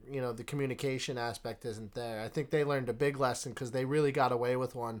aren't, the communication aspect isn't there. I think they learned a big lesson because they really got away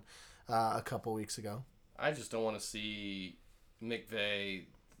with one a couple weeks ago. I just don't want to see McVay,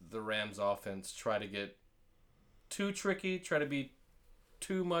 the Rams offense, try to get too tricky, try to be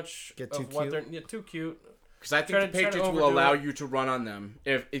too much Get too of what cute? they're too cute. Because I think Try the to Patriots will overdo allow it. you to run on them.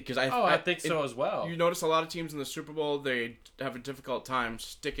 I think so as well. You notice a lot of teams in the Super Bowl, they have a difficult time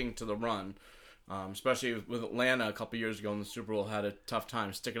sticking to the run. Especially with Atlanta a couple years ago in the Super Bowl, had a tough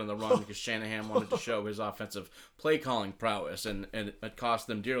time sticking to the run because Shanahan wanted to show his offensive play calling prowess, and it cost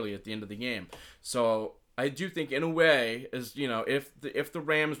them dearly at the end of the game. So I do think, in a way, if the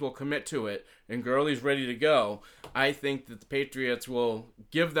Rams will commit to it and Gurley's ready to go, I think that the Patriots will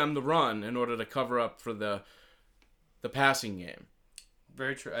give them the run in order to cover up for the passing game.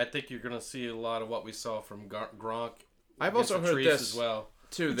 Very true. I think you're going to see a lot of what we saw from Gronk. I've against also the heard Trees this as well.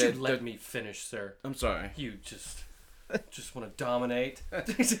 too. Would That you let me finish, sir? I'm sorry. You just want to dominate.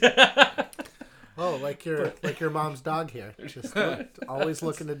 Oh, like your mom's dog here, just always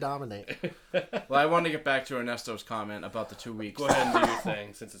looking to dominate. Well, I wanted to get back to Ernesto's comment about the 2 weeks. Go ahead and do your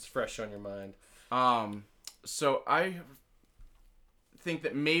thing since it's fresh on your mind. So I think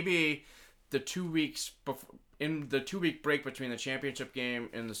that maybe the 2 weeks in the 2 week break between the championship game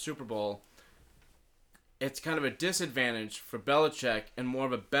and the Super Bowl, it's kind of a disadvantage for Belichick and more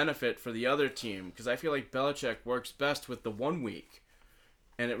of a benefit for the other team, because I feel like Belichick works best with the 1 week,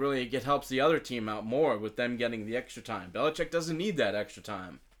 and it helps the other team out more with them getting the extra time. Belichick doesn't need that extra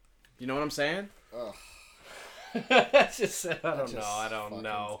time. You know what I'm saying? I don't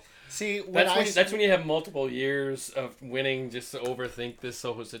know. See, That's when you have multiple years of winning just to overthink this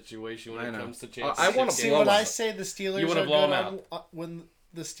whole situation when I it know. comes to chance. I wanna see blow when them I out. say the Steelers You wanna are blow good them on when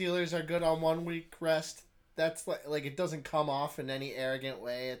the Steelers are good on 1 week rest. That's like it doesn't come off in any arrogant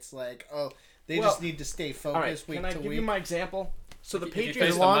way. It's like, they just need to stay focused All right, week can I to give week. you my example? So the If you Patriots, face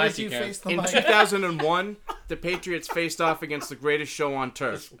as the long mic, as you you can. face the in mic. 2001, the Patriots faced off against the greatest show on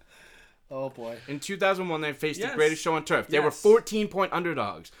turf. Oh boy. In 2001, they faced Yes. the greatest show on turf. They were Yes. 14-point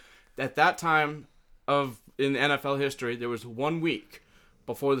underdogs. At that time in NFL history, there was 1 week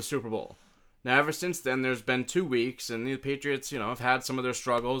before the Super Bowl. Now, ever since then, there's been 2 weeks, and the Patriots, have had some of their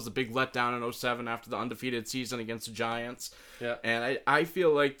struggles. The big letdown in 2007 after the undefeated season against the Giants. Yeah. And I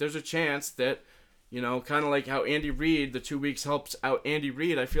feel like there's a chance that, kind of like how Andy Reid, the 2 weeks helps out Andy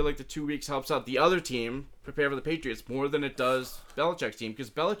Reid, I feel like the 2 weeks helps out the other team prepare for the Patriots more than it does Belichick's team,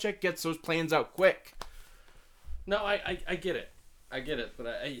 because Belichick gets those plans out quick. No, I get it. I get it, but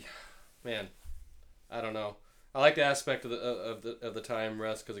man, I don't know. I like the aspect of the time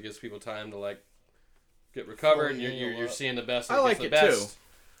rest because it gives people time to like get recovered. And you're seeing the best. I like the it best. too.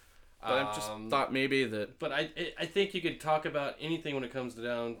 But I just thought maybe that. But I think you could talk about anything when it comes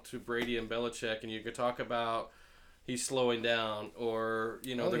down to Brady and Belichick, and you could talk about he's slowing down, or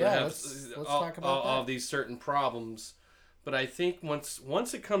they're gonna have let's talk about all these certain problems. But I think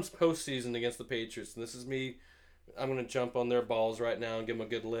once it comes postseason against the Patriots, and this is me, I'm gonna jump on their balls right now and give them a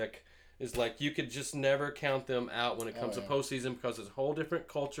good lick. Is like you could just never count them out when it comes to postseason because it's a whole different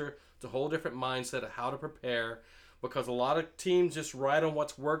culture, it's a whole different mindset of how to prepare. Because a lot of teams just ride on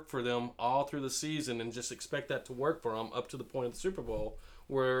what's worked for them all through the season and just expect that to work for them up to the point of the Super Bowl.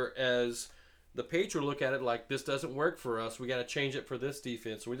 Whereas the Patriots look at it like, this doesn't work for us. We got to change it for this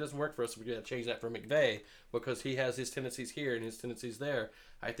defense. Or it doesn't work for us. We got to change that for McVay because he has his tendencies here and his tendencies there.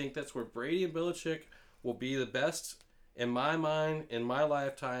 I think that's where Brady and Belichick will be the best, in my mind, in my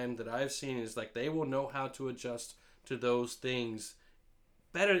lifetime, that I've seen. Is like they will know how to adjust to those things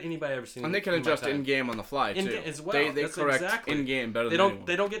better than anybody I've ever seen. And they can adjust in game on the fly too. As well. They correct in game better than anyone.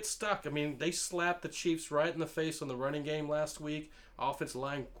 They don't get stuck. I mean, they slapped the Chiefs right in the face on the running game last week. Offensive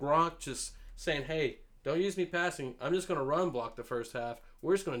line, Gronk just saying, "Hey, don't use me passing. I'm just going to run block the first half.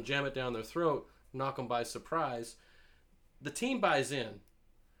 We're just going to jam it down their throat, knock them by surprise." The team buys in.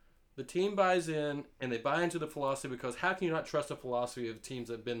 The team buys in, and they buy into the philosophy because how can you not trust the philosophy of teams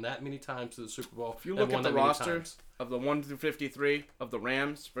that have been that many times to the Super Bowl? If you look at the roster of the 1 through 53 of the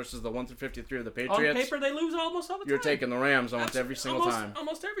Rams versus the 1 through 53 of the Patriots, on paper they lose almost all the time. You're taking the Rams almost every single time.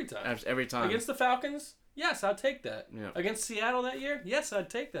 Almost every time. Every time. Against the Falcons, yes, I'd take that. Yeah. Against Seattle that year, yes, I'd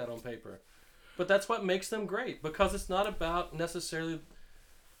take that on paper. But that's what makes them great because it's not about necessarily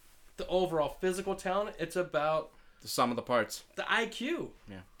the overall physical talent. It's about the sum of the parts. The IQ.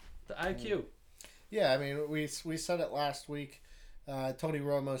 Yeah. The IQ. Yeah, I mean, we said it last week. Tony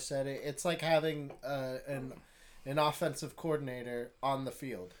Romo said it. It's like having an offensive coordinator on the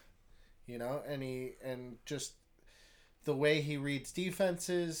field, and just the way he reads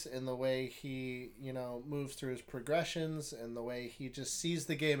defenses and the way he moves through his progressions and the way he just sees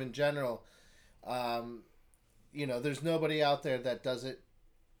the game in general. There's nobody out there that does it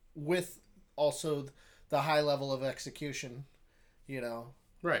with also the high level of execution.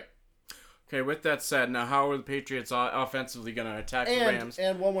 Right. Okay, with that said, now how are the Patriots offensively going to attack the Rams?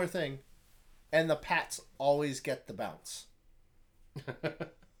 And one more thing. And the Pats always get the bounce.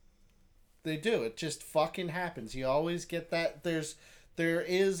 They do. It just fucking happens. You always get that. There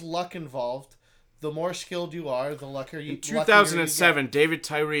is luck involved. The more skilled you are, the luckier you. In 2007, David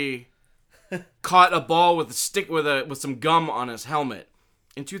Tyree caught a ball with a stick with some gum on his helmet.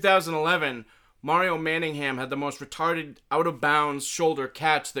 In 2011, Mario Manningham had the most retarded out-of-bounds shoulder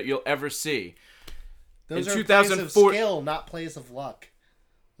catch that you'll ever see. Those are plays of skill, not plays of luck.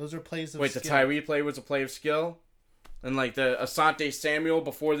 Those are plays of skill. Wait, the Tyree play was a play of skill? And like the Asante Samuel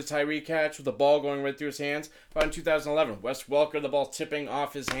before the Tyree catch with the ball going right through his hands? But in 2011, Wes Welker, the ball tipping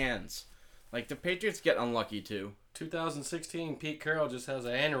off his hands. Like, the Patriots get unlucky, too. 2016, Pete Carroll just has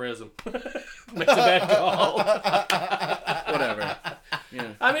an aneurysm. Makes a bad call. Whatever.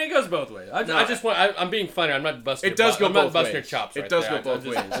 Yeah. I mean, it goes both ways. I'm being funny. I'm not busting. It does go both ways. I'm not busting your chops. It does go both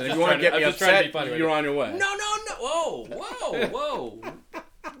ways. And if you want to get me upset, you're on your way. No.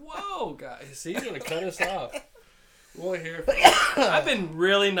 Whoa, guys. See, he's gonna cut us off. We'll hear. I've been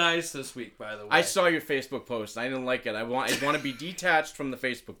really nice this week, by the way. I saw your Facebook post. I didn't like it. I want to be detached from the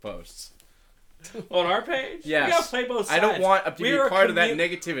Facebook posts. On our page? Yes. We gotta play both sides. I don't want to be part of that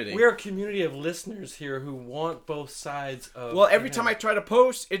negativity. We're a community of listeners here who want both sides of... Well, every time I try to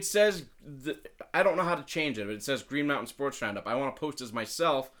post, it says... I don't know how to change it, but it says Green Mountain Sports Roundup. I want to post as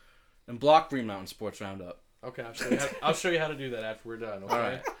myself and block Green Mountain Sports Roundup. Okay, I'll show you how to do that after we're done, okay? All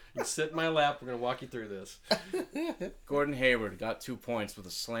right. You sit in my lap. We're going to walk you through this. Gordon Hayward got 2 points with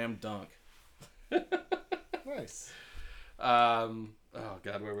a slam dunk. Nice. Oh,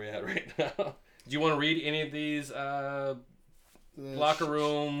 God, where are we at right now? Do you want to read any of these locker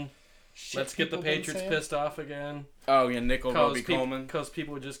room? Let's get the Patriots pissed off again. Oh, yeah, Nickel Robbie Coleman. Because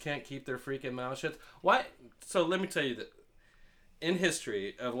people just can't keep their freaking mouth shut. Why? So let me tell you that in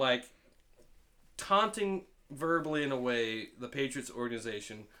history of like taunting verbally in a way the Patriots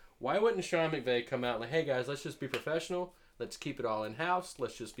organization, why wouldn't Sean McVay come out and like, hey guys, let's just be professional. Let's keep it all in house.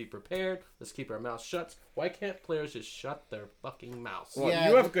 Let's just be prepared. Let's keep our mouths shut. Why can't players just shut their fucking mouths? Well, Yeah,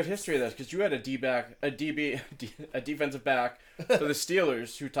 you have a good history of this because you had a defensive back for the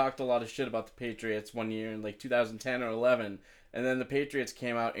Steelers who talked a lot of shit about the Patriots one year in like 2010 or 11, and then the Patriots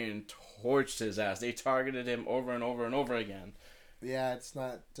came out and torched his ass. They targeted him over and over and over again. Yeah, it's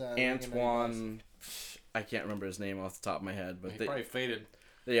not Antoine, I can't remember his name off the top of my head, but He probably faded.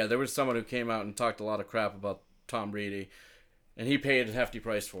 yeah, there was someone who came out and talked a lot of crap about Tom Brady, and he paid a hefty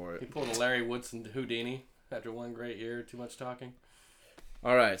price for He it. pulled a Larry Woodson Houdini after one great year. Too much talking.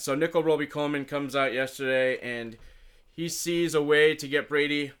 All right, so Nickel Roby Coleman comes out yesterday, and he sees a way to get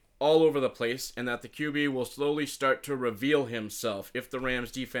Brady all over the place, and that the QB will slowly start to reveal himself if the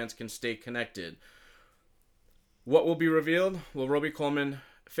Rams defense can stay connected. What will be revealed? Well, Roby Coleman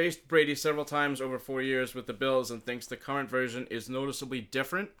faced Brady several times over 4 years with the Bills and thinks the current version is noticeably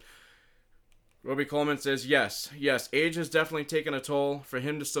different. Roby Coleman says, yes, age has definitely taken a toll. For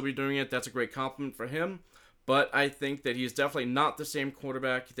him to still be doing it, that's a great compliment for him. But I think that he's definitely not the same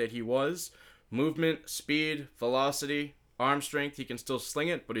quarterback that he was. Movement, speed, velocity, arm strength, he can still sling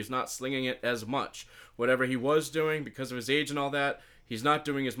it, but he's not slinging it as much. Whatever he was doing, because of his age and all that, he's not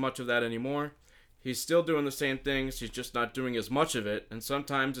doing as much of that anymore. He's still doing the same things, he's just not doing as much of it, and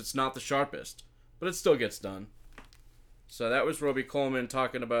sometimes it's not the sharpest. But it still gets done. So that was Roby Coleman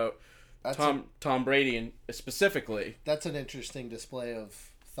talking about Tom Brady and specifically. That's an interesting display of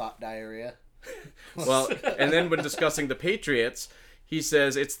thought diarrhea. Well, and then when discussing the Patriots, he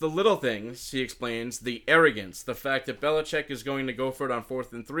says it's the little things, he explains, the arrogance, the fact that Belichick is going to go for it on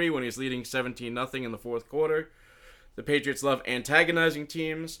 4th and 3 when he's leading 17-0 in the fourth quarter. The Patriots love antagonizing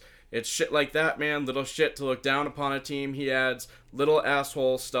teams. It's shit like that, man. Little shit to look down upon a team. He adds little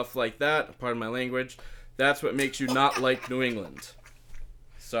asshole stuff like that. Pardon my language. That's what makes you not like New England.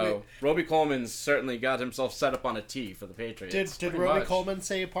 So, Roby Coleman's certainly got himself set up on a tee for the Patriots. Did Roby Coleman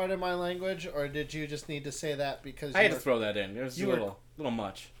say part of my language, or did you just need to say that because I had to throw that in. It was a little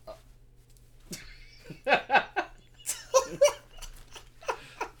much.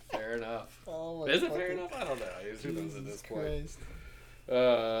 Fair enough. Oh, Is it fair enough? I don't know. Who knows at this point? Christ.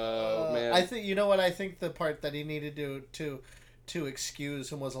 Man. I think, you know what, I think the part that he needed to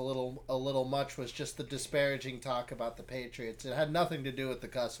excuse him was a little much, was just the disparaging talk about the Patriots. It had nothing to do with the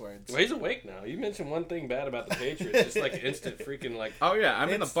cuss words. Well, he's awake now. You mentioned one thing bad about the Patriots, just like instant freaking like Oh yeah, I'm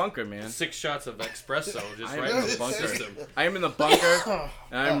in the bunker, man. 6 shots of espresso just I am right in in the the bunker. system. I am in the bunker,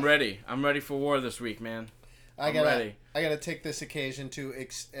 and I'm ready. I'm ready for war this week, man. I ready. gotta take this occasion to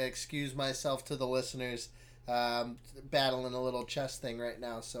excuse myself to the listeners. Battling a little chest thing right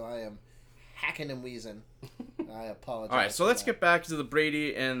now, so I am hacking and wheezing. I apologize. All right, so let's that. get back to the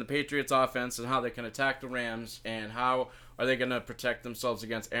Brady and the Patriots offense and how they can attack the Rams and how are they going to protect themselves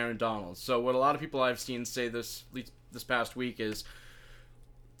against Aaron Donald. So what a lot of people I've seen say this past week is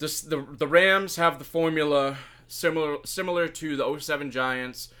the Rams have the formula similar to the 07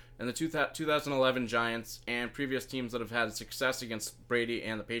 Giants and the 2011 Giants and previous teams that have had success against Brady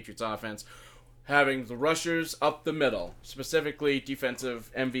and the Patriots offense, having the rushers up the middle, specifically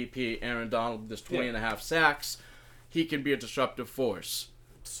defensive MVP Aaron Donald, this 20.5 sacks. He can be a disruptive force.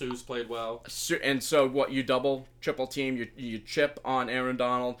 Sue's played well. And so what, you double, triple team, you chip on Aaron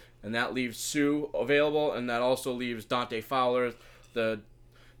Donald, and that leaves Sue available, and that also leaves Dante Fowler, the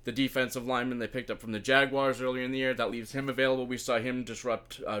defensive lineman they picked up from the Jaguars earlier in the year. That leaves him available. We saw him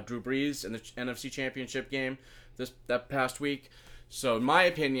disrupt Drew Brees in the NFC Championship game that past week. So, in my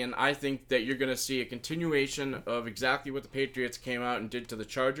opinion, I think that you're going to see a continuation of exactly what the Patriots came out and did to the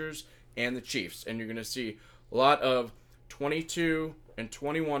Chargers and the Chiefs. And you're going to see a lot of 22 and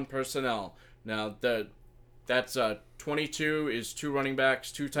 21 personnel. Now, that's 22 is 2 running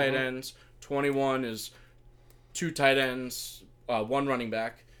backs, 2 tight ends. 21 is 2 tight ends, 1 running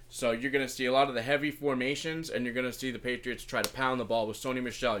back. So you're going to see a lot of the heavy formations, and you're going to see the Patriots try to pound the ball with Sony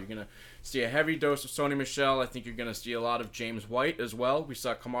Michel. You're going to see a heavy dose of Sony Michel. I think you're going to see a lot of James White as well. We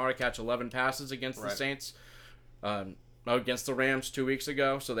saw Kamara catch 11 passes against the Saints, against the Rams 2 weeks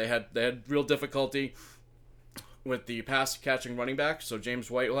ago. So they had real difficulty with the pass catching running back. So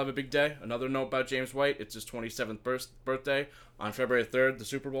James White will have a big day. Another note about James White, it's his 27th birthday on February 3rd, the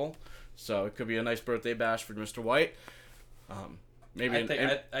Super Bowl. So it could be a nice birthday bash for Mr. White.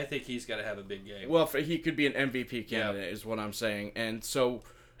 I think he's got to have a big game. Well, he could be an MVP candidate, is what I'm saying, and so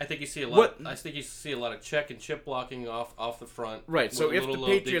I think you see a lot. I think you see a lot of check and chip blocking off the front. Right. So if the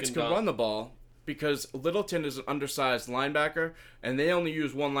Patriots can run the ball, because Littleton is an undersized linebacker, and they only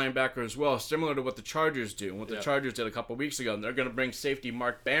use one linebacker as well, similar to what the Chargers do, and what the Chargers did a couple weeks ago. And they're going to bring safety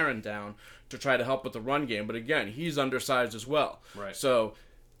Mark Barron down to try to help with the run game, but again, he's undersized as well. Right. So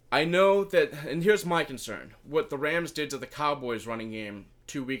I know that, and here's my concern: what the Rams did to the Cowboys running game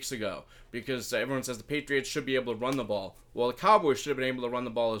 2 weeks ago, because everyone says the Patriots should be able to run the ball. Well, the Cowboys should have been able to run the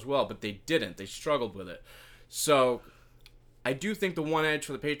ball as well, but they didn't. They struggled with it. So, I do think the one edge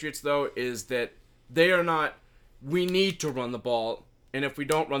for the Patriots, though, is that they are not. We need to run the ball. And if we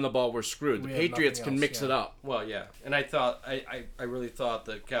don't run the ball, we're screwed. The Patriots can mix it up. Well, yeah. And I really thought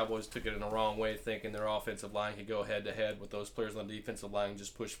the Cowboys took it in the wrong way, thinking their offensive line could go head-to-head with those players on the defensive line and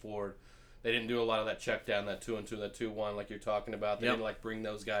just push forward. They didn't do a lot of that check down, that 2-2, that 2-1 like you're talking about. They didn't, bring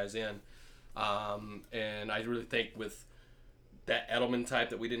those guys in. And I really think with that Edelman type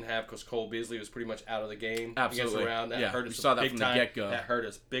that we didn't have because Cole Beasley was pretty much out of the game. Absolutely. That hurt us. We saw that big from time. the get-go. That hurt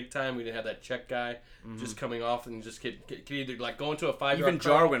us big time. We didn't have that check guy just coming off and just could either go into a 5-yard Even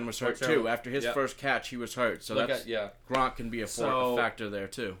curl Jarwin was hurt too. After his first catch, he was hurt. So Gronk can be a factor there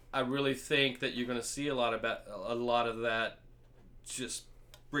too. I really think that you're going to see a lot of that. Just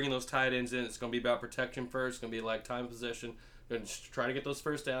bringing those tight ends in. It's going to be about protection first. It's going to be like time possession. Going to try to get those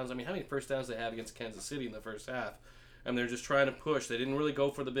first downs. I mean, how many first downs they have against Kansas City in the first half? And they're just trying to push. They didn't really go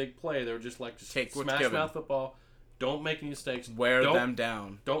for the big play. They were just take smash mouth football. Don't make any mistakes. Wear them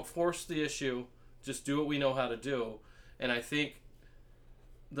down. Don't force the issue. Just do what we know how to do. And I think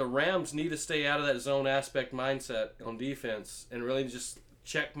the Rams need to stay out of that zone aspect mindset on defense and really just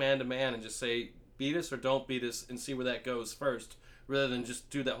check man to man and just say beat us or don't beat us and see where that goes first, rather than just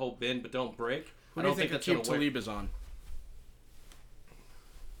do that whole bend but don't break. Who do you think Aqib Talib is on?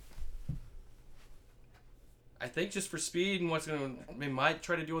 I think just for speed and they might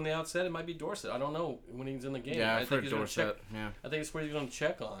try to do on the outset, it might be Dorsett. I don't know when he's in the game. Yeah, I've heard Dorsett. Yeah, I think it's what he's going to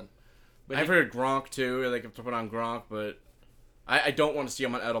check on. But I've heard Gronk too. They could put on Gronk, but I don't want to see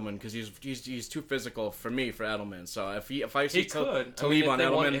him on Edelman because he's too physical for me for Edelman. So if I see Talib on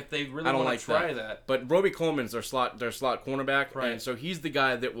Edelman, if they really I don't want like to try that. But Roby Coleman's their slot cornerback, right? And so he's the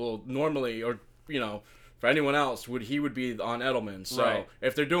guy that will normally, or for anyone else, he would be on Edelman. So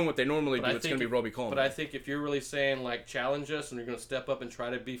if they're doing what they normally do, it's going to be Roby Coleman. But I think if you're really saying challenge us and you're going to step up and try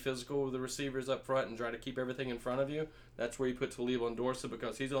to be physical with the receivers up front and try to keep everything in front of you, that's where you put Talib on Dorsett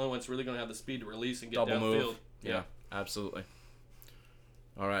because he's the only one that's really going to have the speed to release and get double downfield. Move. Yeah, absolutely.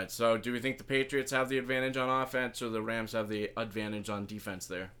 All right. So do we think the Patriots have the advantage on offense or the Rams have the advantage on defense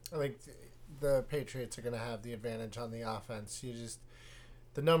there? I think the Patriots are going to have the advantage on the offense.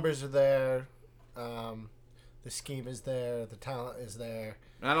 The numbers are there. The scheme is there. The talent is there.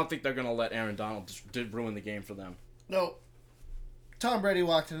 And I don't think they're going to let Aaron Donald ruin the game for them. No. Tom Brady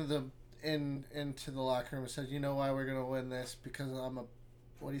walked into the locker room and said, "You know why we're going to win this? Because I'm a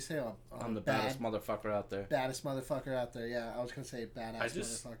what do you say? I'm the baddest motherfucker out there." Baddest motherfucker out there. Yeah, I was going to say badass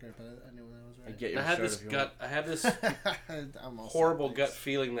motherfucker, but I knew that was right. I get your I had this horrible gut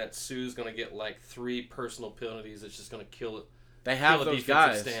feeling that Sue's going to get 3 personal penalties that's just going to kill it. They have those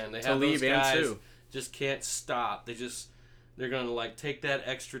guys. They have Talib those guys. And Sue. Just can't stop. They're gonna take that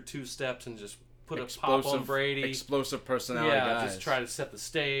extra 2 steps and just put a pop on Brady. Explosive personality guys. Just try to set the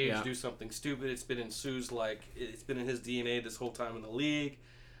stage, do something stupid. It's been in Sue's it's been in his DNA this whole time in the league.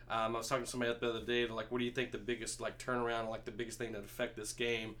 I was talking to somebody the other day, what do you think the biggest turnaround, the biggest thing that affect this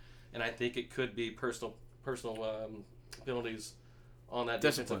game? And I think it could be personal penalties on that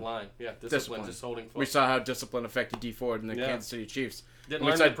defensive line. Yeah, discipline. Just holding foot. We saw how discipline affected D Ford and the Kansas City Chiefs. Didn't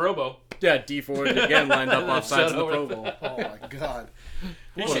learn the Pro Bowl. Yeah, D Ford again lined up off sides of the Pro Bowl. Oh my God.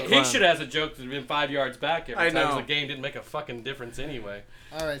 He should have a joke to have been 5 yards back every time because the game didn't make a fucking difference anyway.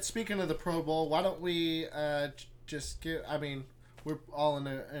 All right, speaking of the Pro Bowl, why don't we just get... I mean, we're all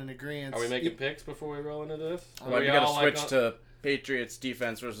in agreement. Are we making picks before we roll into this? Well, we got to switch to Patriots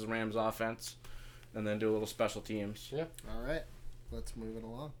defense versus Rams offense and then do a little special teams. Yeah. All right. Let's move it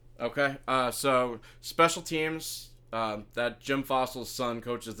along. Okay. So, special teams... that Jim Fossil's son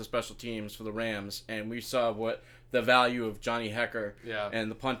coaches the special teams for the Rams, and we saw what the value of Johnny Hecker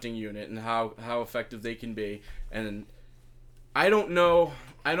and the punting unit and how effective they can be. And I don't know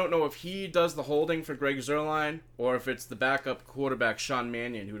if he does the holding for Greg Zuerlein or if it's the backup quarterback Sean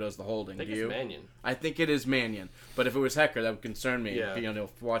Mannion who does the holding. I think it's Mannion. I think it is Mannion, but if it was Hecker, that would concern me. Yeah.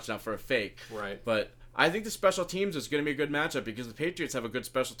 Watching out for a fake. Right. But I think the special teams is going to be a good matchup because the Patriots have a good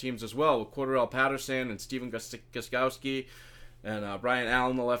special teams as well with Cordarrelle Patterson and Steven Gostkowski and Brian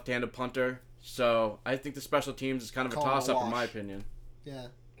Allen, the left-handed punter. So I think the special teams is kind of a toss-up in my opinion. Yeah.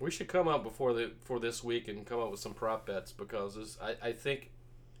 We should come up before this week and come up with some prop bets because I think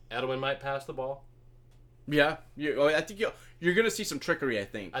Edelman might pass the ball. Yeah, I think you're going to see some trickery. I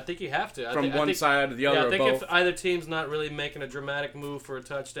think you have to from one side to the other. I think both. if either team's not really making a dramatic move for a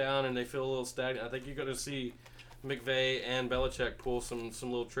touchdown and they feel a little stagnant, I think you're going to see McVay and Belichick pull some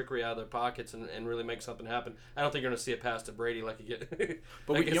little trickery out of their pockets and really make something happen. I don't think you're going to see a pass to Brady like you get.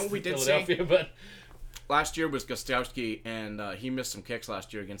 But we did see but last year was Gostowski, and he missed some kicks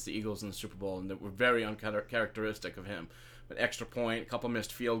last year against the Eagles in the Super Bowl, and that were very uncharacteristic of him. An extra point, a couple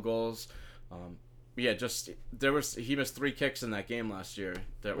missed field goals. He missed 3 kicks in that game last year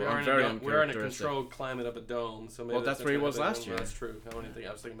that were very uncharacteristic. We're in a controlled climate of a dome, so maybe that's where he was last year. That's true. I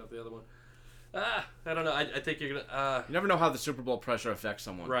was thinking about the other one. I don't know. I think you're gonna. You never know how the Super Bowl pressure affects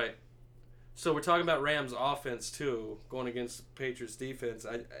someone. Right. So we're talking about Rams offense too, going against Patriots defense.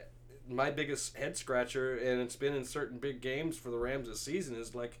 My biggest head scratcher, and it's been in certain big games for the Rams this season,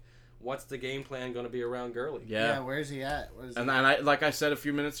 is like, what's the game plan going to be around Gurley? Yeah, where's he at? Like I said a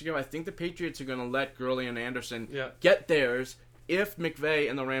few minutes ago, I think the Patriots are going to let Gurley and Anderson Yeah. get theirs if McVay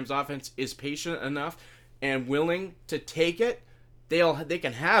and the Rams offense is patient enough and willing to take it. They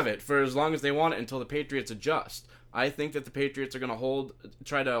can have it for as long as they want it until the Patriots adjust. I think that the Patriots are going to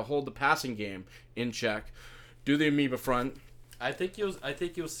try to hold the passing game in check, do the amoeba front. I think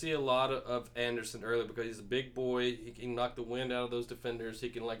you'll see a lot of Anderson early because he's a big boy. He can knock the wind out of those defenders. He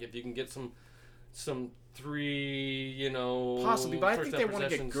can, like, if you can get some 3, Possibly, but I think first they down want to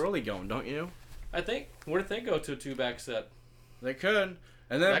get possessions. Gurley going, don't you? I think. What if they go to a 2-back set? They could.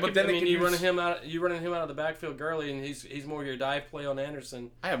 And then, running him out of the backfield, Gurley, and he's more your dive play on Anderson.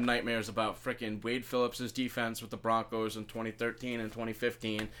 I have nightmares about frickin' Wade Phillips' defense with the Broncos in 2013 and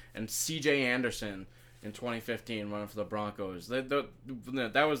 2015, and C.J. Anderson in 2015 running for the Broncos.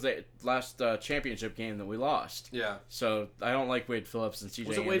 That was the last championship game that we lost. Yeah. So I don't like Wade Phillips and C.J.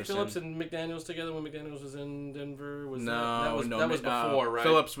 Was it Anderson. Wade Phillips and McDaniels together when McDaniels was in Denver? No, that was before, right?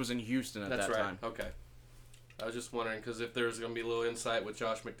 Phillips was in Houston at That's that right. time. Okay. I was just wondering because if there's going to be a little insight with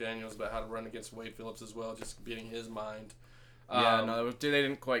Josh McDaniels about how to run against Wade Phillips as well, just getting his mind. They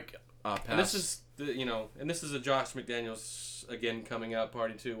didn't quite pass. And this is a Josh McDaniels again coming out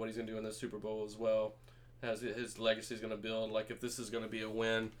party too. What he's going to do in the Super Bowl as well, has his legacy is going to build. Like if this is going to be a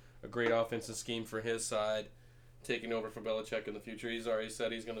win, a great offensive scheme for his side, taking over for Belichick in the future. He's already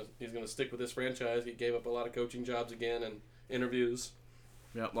said he's going to stick with this franchise. He gave up a lot of coaching jobs again and interviews.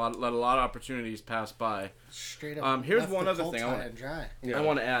 Yeah, let a lot of opportunities pass by. Straight up. Here's one other thing I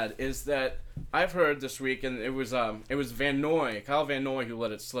want to add is that I've heard this week, and it was Van Noy, Kyle Van Noy, who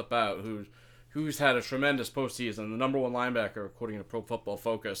let it slip out, who's had a tremendous postseason, the number 1 linebacker according to Pro Football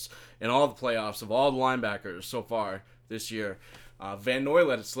Focus in all the playoffs of all the linebackers so far this year. Van Noy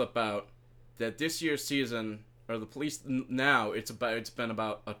let it slip out that this year's season, or the police now, it's been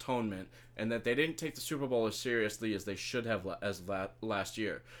about atonement, and that they didn't take the Super Bowl as seriously as they should have last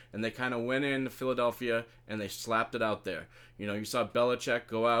year, and they kind of went into Philadelphia and they slapped it out there. You saw Belichick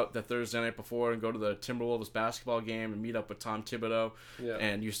go out the Thursday night before and go to the Timberwolves basketball game and meet up with Tom Thibodeau,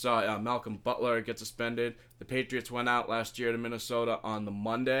 and you saw Malcolm Butler get suspended. The Patriots went out last year to Minnesota on the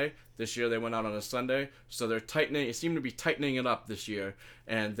Monday. This year they went out on a Sunday, so they're tightening. It seemed to be tightening it up this year,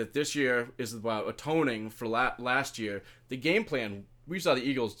 and that this year is about atoning for last year. The game plan. We saw the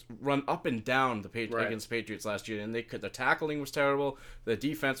Eagles run up and down against the Patriots last year, and the tackling was terrible, the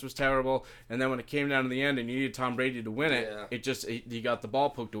defense was terrible, and then when it came down to the end and you needed Tom Brady to win it, he got the ball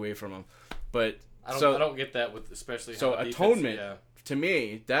poked away from him. But I don't get that with especially so atonement. To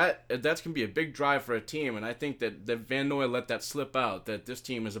me, that's gonna be a big drive for a team, and I think that Van Noy let that slip out. That this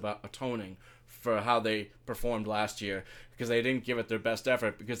team is about atoning for how they performed last year, because they didn't give it their best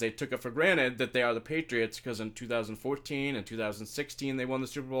effort, because they took it for granted that they are the Patriots, because in 2014 and 2016 they won the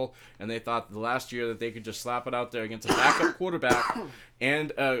Super Bowl, and they thought the last year that they could just slap it out there against a backup quarterback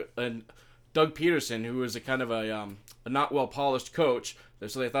and Doug Peterson, who was a kind of a not well polished coach.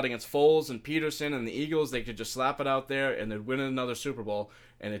 So they thought against Foles and Peterson and the Eagles they could just slap it out there and they'd win another Super Bowl,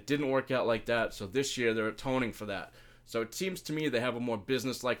 and it didn't work out like that. So this year they're atoning for that. So it seems to me they have a more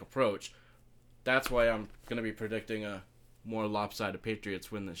business-like approach. That's why I'm going to be predicting a more lopsided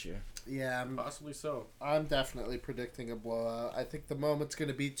Patriots win this year. Yeah, possibly so. I'm definitely predicting a blowout. I think the moment's going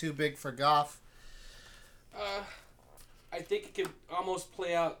to be too big for Goff. I think it could almost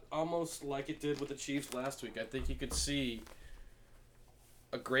play out almost like it did with the Chiefs last week. I think you could see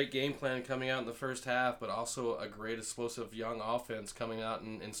a great game plan coming out in the first half, but also a great explosive young offense coming out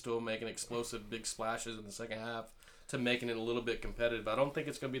and still making explosive big splashes in the second half to making it a little bit competitive. I don't think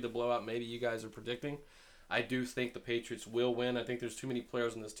it's going to be the blowout maybe you guys are predicting. I do think the Patriots will win. I think there's too many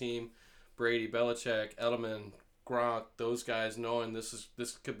players on this team. Brady, Belichick, Edelman, Gronk, those guys knowing this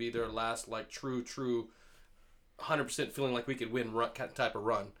could be their last true 100% feeling like we could win type of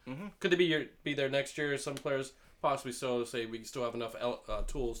run. Mm-hmm. Could they be there next year? Some players possibly so, say we still have enough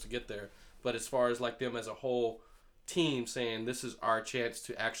tools to get there. But as far as them as a whole team saying this is our chance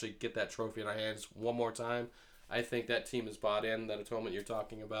to actually get that trophy in our hands one more time, I think that team is bought in. That atonement you're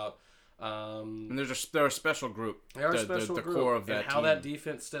talking about. And they're a special group. They're a special the group. core of that and how team. that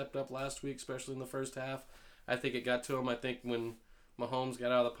defense stepped up last week, especially in the first half, I think it got to him. I think when Mahomes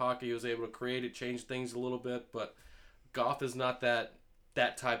got out of the pocket, he was able to create it, change things a little bit. But Goff is not that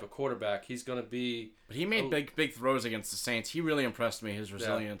type of quarterback. He's going to be... But he made big throws against the Saints. He really impressed me, his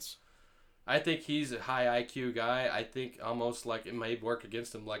resilience. I think he's a high IQ guy. I think almost like it may work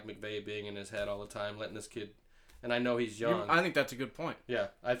against him, like McVay being in his head all the time, letting this kid... And I know he's young. I think that's a good point. Yeah,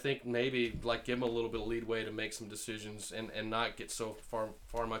 I think maybe like give him a little bit of leadway to make some decisions and not get so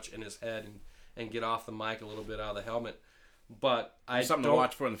far much in his head and get off the mic a little bit out of the helmet. But Something to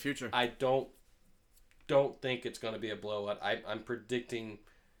watch for in the future. I don't think it's going to be a blowout. I'm predicting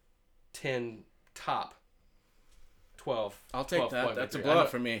 10 top 12. I'll take 12 that. point That's a victory. blowout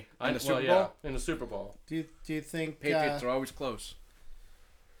for me. In the Super Bowl? In the Super Bowl. Do you think Patriots are always close.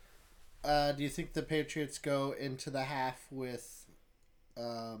 do you think the Patriots go into the half with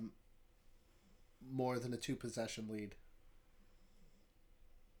more than a 2-possession lead?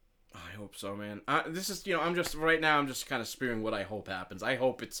 I hope so, man. This is, I'm just kind of spewing what I hope happens. I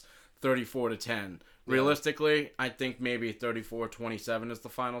hope it's 34-10. Realistically, I think maybe 34-27 is the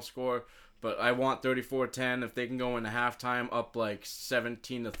final score, but I want 34-10. If they can go into halftime up like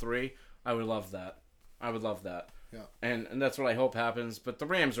 17-3, I would love that. Yeah. And that's what I hope happens. But the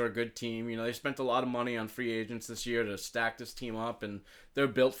Rams are a good team. They spent a lot of money on free agents this year to stack this team up, and they're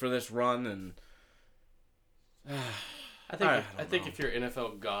built for this run. And I think if you're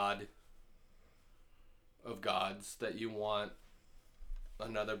NFL god of gods, that you want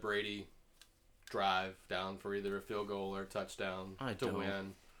another Brady drive down for either a field goal or a touchdown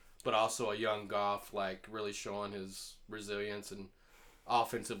win, but also a young Goff like really showing his resilience and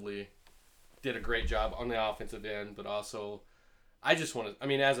offensively did a great job on the offensive end, but also I just want to. I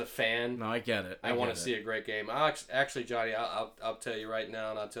mean, as a fan, no, I get it. I want to see a great game. Actually, Johnny, I'll tell you right now,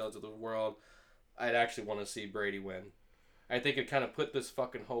 and I'll tell it to the world. I'd actually want to see Brady win. I think it kind of put this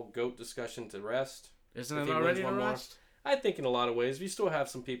fucking whole GOAT discussion to rest. Isn't it already to rest? I think in a lot of ways. We still have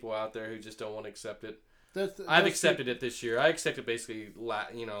some people out there who just don't want to accept it. I've accepted it this year. I accepted basically,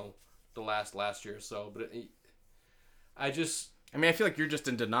 the last year or so. But I feel like you're just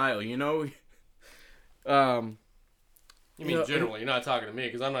in denial, You mean generally? You're not talking to me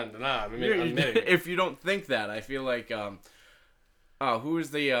because I'm not in denial. I'm admitting it. If you don't think that, I feel like, who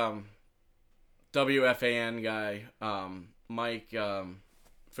is the WFAN guy? Mike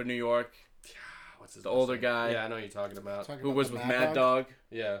for New York. What's his the older guy? Yeah, I know who you're talking about. Who was with Mad Dog?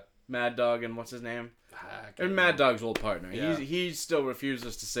 Yeah. Mad Dog and what's his name? And Mad Dog's old partner. Yeah. He still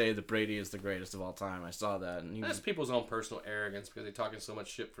refuses to say that Brady is the greatest of all time. I saw that. And that's people's own personal arrogance because they're talking so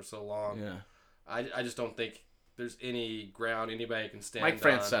much shit for so long. Yeah. I just don't think there's any ground anybody can stand Mike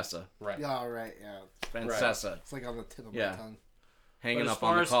Francesa. Right. Yeah, right, yeah. Francesa. Right. It's like on the tip of my tongue. Hanging up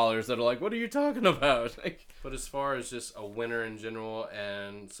on the callers that are like, what are you talking about? But as far as just a winner in general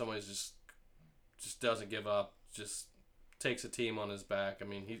and someone who just doesn't give up, just takes a team on his back, I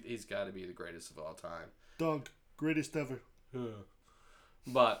mean, he's got to be the greatest of all time. Dog, greatest ever.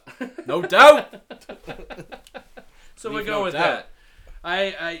 But no doubt. So we go with that.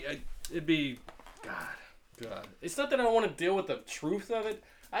 It'd be God. It's not that I don't want to deal with the truth of it.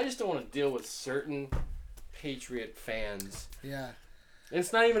 I just don't want to deal with certain Patriot fans. Yeah. And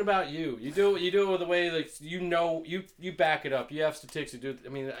it's not even about you. You do it with the way like you back it up. You have statistics to do. I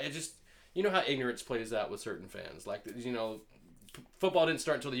mean, how ignorance plays out with certain fans. Like football didn't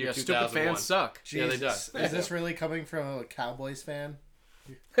start until the year 2001. Stupid fans suck. Yeah, they do. Is this really coming from a Cowboys fan?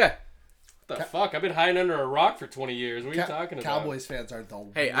 What the fuck? I've been hiding under a rock for 20 years. What are you talking about? Cowboys fans are the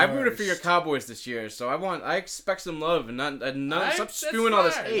worst. Hey, I rooted for your Cowboys this year, so I expect some love and not stop spewing all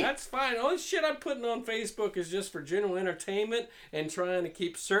this hate. That's fine. All the shit I'm putting on Facebook is just for general entertainment and trying to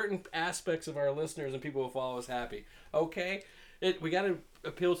keep certain aspects of our listeners and people who follow us happy. Okay? We got to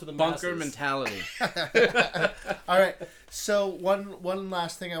appeal to the bunker masses. mentality. All right. So one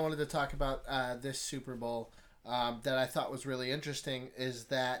last thing I wanted to talk about this Super Bowl that I thought was really interesting is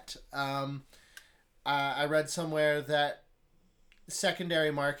that I read somewhere that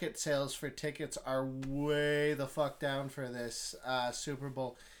secondary market sales for tickets are way the fuck down for this Super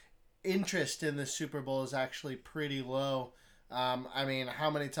Bowl. Interest in the Super Bowl is actually pretty low. I mean,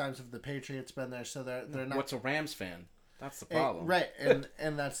 how many times have the Patriots been there? So they're not. What's a Rams fan? That's the problem. Right,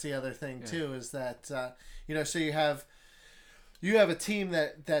 and that's the other thing too is that so you have a team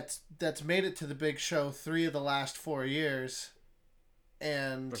that's made it to the big show 3 of the last 4 years,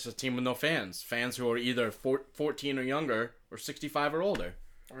 and versus a team with no fans who are either 14 or younger or 65 or older.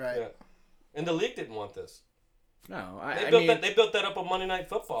 Right. Yeah. And the league didn't want this. No, They built that up on Monday Night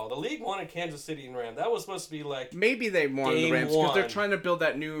Football. The league wanted Kansas City and Rams. That was supposed to be like maybe they wanted the Game Rams because they're one. trying to build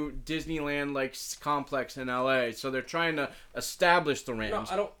that new Disneyland like complex in LA. So they're trying to establish the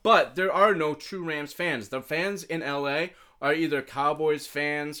Rams. I don't- But there are no true Rams fans. The fans in LA are either Cowboys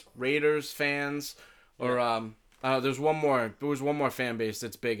fans, Raiders fans, or there's one more. There was one more fan base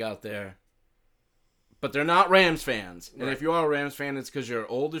that's big out there. But they're not Rams fans. And Right. if you are a Rams fan, it's because you're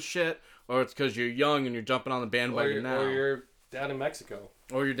old as shit, or it's because you're young and you're jumping on the bandwagon now, or you're down in Mexico.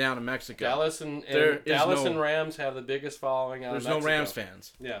 or you're down in Mexico. Dallas and There is Dallas no- and Rams have the biggest following out There's of no Mexico. Rams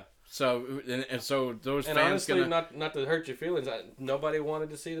fans. Yeah. So and so those And fans honestly, gonna not to hurt your feelings, nobody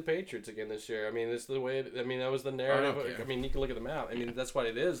wanted to see the Patriots again this year. I mean, it's the way. I mean, that was the narrative. I don't care. I mean, you can look at the map. I mean, that's what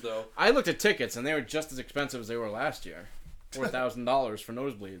it is, though. I looked at tickets and they were just as expensive as they were last year. $4,000 for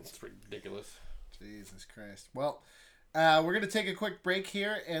nosebleeds. It's ridiculous. Jesus Christ. Well, we're going to take a quick break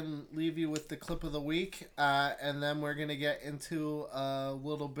here and leave you with the clip of the week. And then we're going to get into a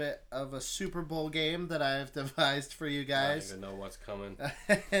little bit of a Super Bowl game that I've devised for you I don't guys. even know what's coming.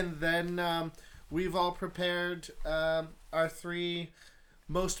 And then we've all prepared our 3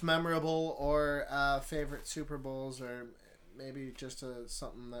 most memorable or favorite Super Bowls, or maybe just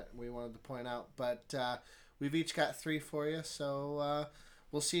something that we wanted to point out. But we've each got 3 for you. So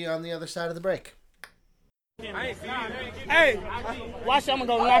we'll see you on the other side of the break. Hey, watch! I'm gonna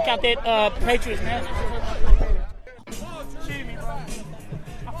go knock out that Patriots mask.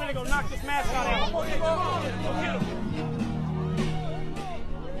 I'm finna go knock this mascot out. Go get him.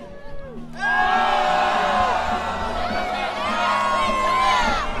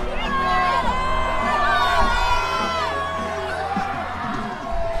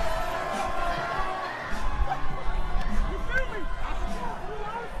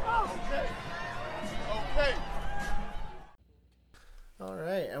 All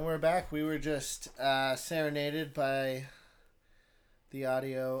right, and we're back. We were just serenaded by the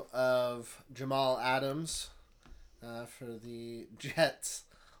audio of Jamal Adams for the Jets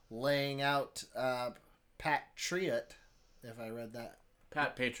laying out Pat Triot, if I read that.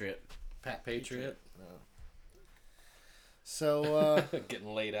 Pat Patriot. Pat Patriot. So,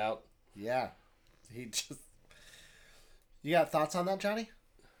 Getting laid out. yeah, he just... You got thoughts on that, Johnny?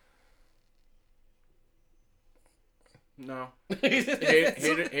 No.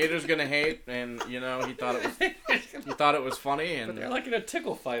 Haters gonna hate, and you know he thought it was funny, But and they're like in a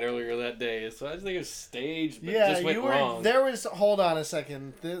tickle fight earlier that day, so I just think it was staged, but it Yeah, just went you were. wrong. There was. Hold on a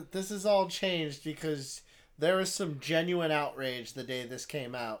second. This is all changed because there was some genuine outrage the day this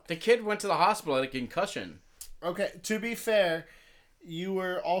came out. the kid went to the hospital at a concussion. Okay, to be fair, you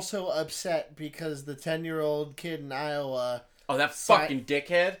were also upset because the 10-year-old kid in Iowa. Oh, that fucking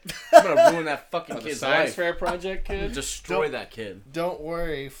dickhead! I'm gonna ruin that fucking The kid's Science life. Fair Project kid. Destroy that kid. Don't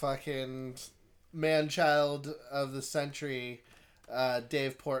worry, fucking man-child of the century.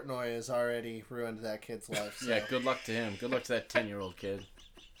 Dave Portnoy has already ruined that kid's life. So Yeah, good luck to him. Good luck to that 10-year-old kid.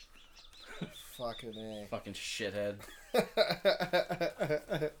 fucking A. Fucking shithead.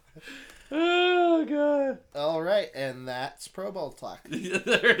 Oh god. All right, and that's Pro Bowl talk.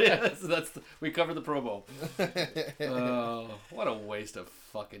 There it is. We covered the Pro Bowl. Oh, what a waste of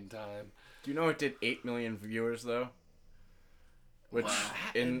fucking time. Do you know it did 8 million viewers though? Which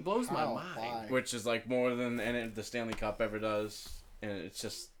It blows my How mind. high? which is like more than any the Stanley Cup ever does, and it's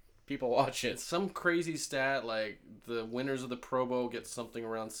just people watch it. It's some crazy stat like the winners of the Pro Bowl get something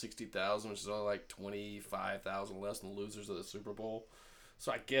around 60,000, which is only like 25,000 less than the losers of the Super Bowl.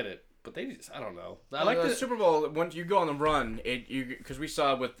 So I get it, but they just I don't know. I like the Super Bowl when you go on the run. Because we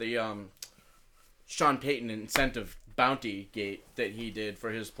saw with the Sean Payton incentive bounty gate that he did for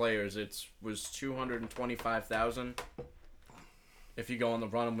his players. It was 225,000. If you go on the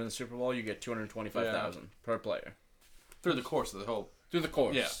run and win the Super Bowl, you get 225,000 per player through the course of the whole. through the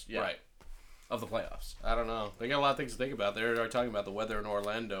course. Yeah, right. Of the playoffs. I don't know. They got a lot of things to think about. They're talking about the weather in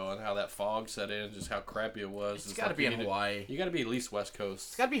Orlando and how that fog set in, and just how crappy it was. It's got to be in Hawaii. You got to be at least West Coast.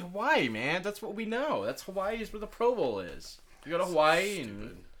 It's got to be Hawaii, man. That's what we know. That's Hawaii is where the Pro Bowl is. You go to Hawaii and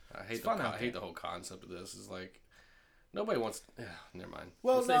Stupid. I hate It's fun out I there. hate the whole concept of this. It's like nobody wants. Never mind.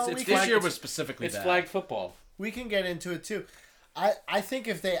 Well, it's, no, it's, we it's can- this flag, year it's, was specifically it's that. flag football. We can get into it too. I think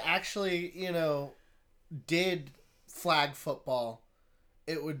if they actually, did flag football,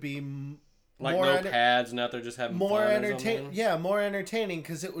 it would be Like more no enter- pads, and out there just having more fun or entertain. something. Yeah, more entertaining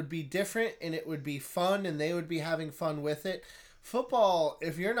because it would be different and it would be fun and they would be having fun with it. Football,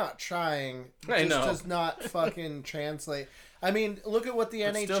 if you're not trying, I just know. does not fucking translate. I mean, look at what the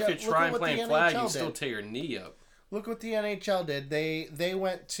But NHL. still, if you look try at and what play the flag, NHL you still did. tear your knee up. Look what the NHL did. They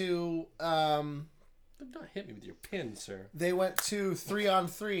went to Don't hit me with your pin, sir. they went to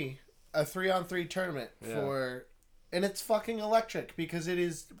 3-on-3, a 3-on-3 tournament Yeah. for and it's fucking electric because it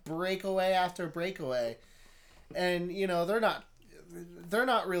is breakaway after breakaway, and they're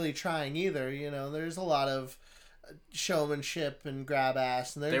not really trying either. There's a lot of showmanship and grab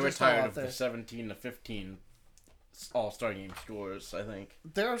ass, and They they're were just all tired out of there. the 17-15 All-Star game scores, I think.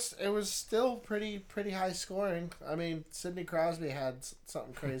 It was still pretty high scoring. I mean, Sidney Crosby had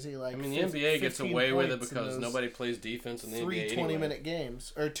something crazy like. I mean, the NBA gets 15 away with it points in because those nobody plays defense in the three NBA 20-minute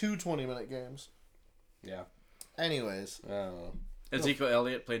games or two 20-minute games. Yeah. Anyways, I don't know. Ezekiel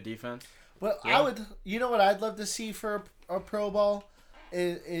Elliott played defense. well, Yeah. I would. You know what I'd love to see for a Pro Bowl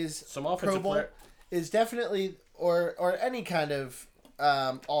is Some Pro offensive Bowl player. is definitely or any kind of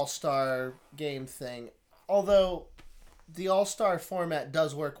All-Star game thing. Although the All-Star format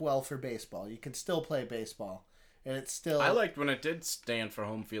does work well for baseball. You can still play baseball, and it's still I liked when it did stand for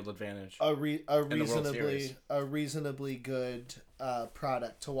home field advantage. a the World Series. reasonably good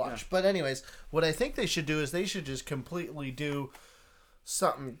product to watch. Yeah. But anyways, what I think they should do is they should just completely do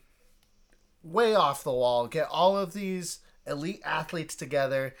something way off the wall. Get all of these elite athletes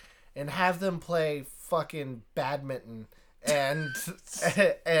together and have them play fucking badminton and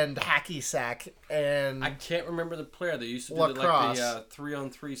and hacky sack and I can't remember the player that used to do Lacrosse. like the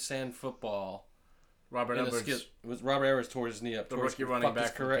 3-on-3 sand football. Robert In a Edwards skip. It was Robert Edwards tore his knee up. The Tore his- rookie running fucked his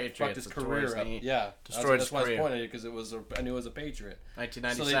back for the career- Patriots fucked his that tore career his up. knee. Yeah, Destroyed that's his why I was career. pointing at it because I knew it was a Patriot.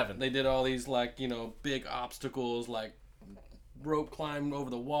 1997. So they did all these like big obstacles like rope climb over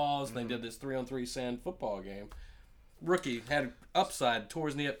the walls. And they did this 3-on-3 sand football game. Rookie had upside, tore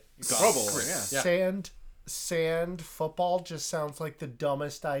his knee up. Pro Bowl, Yeah. sand football just sounds like the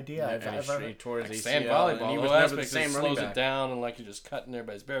dumbest idea I've and ever. he tore his Like ACL. sand and volleyball. he The was whole never the aspect same is it running slows back. it down and like you're just cutting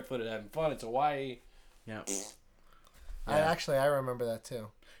everybody's barefooted having fun. It's Hawaii. Yeah. I remember that too.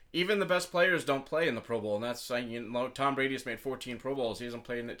 Even the best players don't play in the Pro Bowl, and that's Tom Brady's made 14 Pro Bowls. He hasn't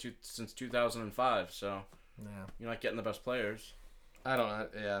played in it since 2005, so Yeah. you're not getting the best players. I don't know.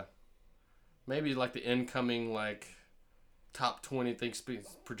 Yeah. Maybe like the incoming like top 20 things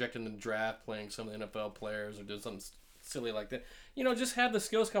projecting the draft, playing some of the NFL players or do something silly like that. Just have the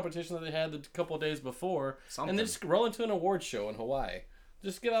skills competition that they had the couple of days before, Something. and then just roll into an award show in Hawaii.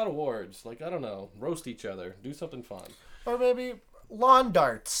 Just give out awards. Like I don't know, roast each other, do something fun. Or maybe lawn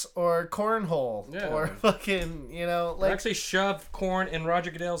darts or cornhole Yeah. or fucking Or like actually shove corn in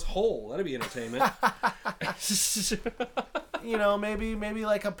Roger Goodell's hole. That'd be entertainment. maybe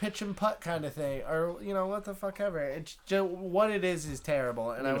like a pitch and putt kind of thing, or what the fuck ever. It's just, what it is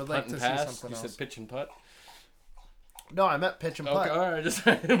terrible, and I would like to see something You else. said pitch and putt. No, I meant pitch and putt. Okay, all right. Just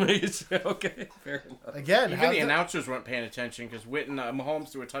okay. Fair enough. Again, Even have the the- announcers weren't paying attention because Mahomes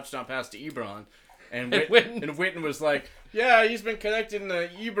threw a touchdown pass to Ebron. And And Witten was like, "Yeah, he's been connecting to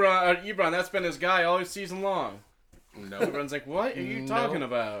Ebron. That's been his guy all season long." No. Ebron's like, "What are you No. talking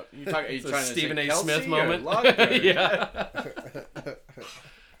about? Are you It's trying a to Stephen say A. Kelsey Smith or moment. Lockwood?" Yeah.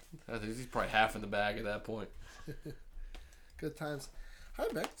 I think he's probably half in the bag at that point. good times. Hi,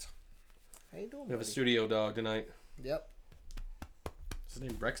 Bex. How you doing? We have a buddy? studio dog tonight. Yep. Is his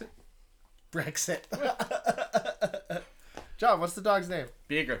name Brexit? Brexit. John, what's the dog's name?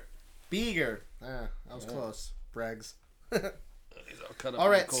 Beager. Beager. Ah, that was close. Bregs. He's all cut up All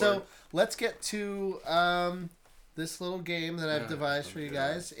on right, the so cord. let's get to this little game that I've devised for you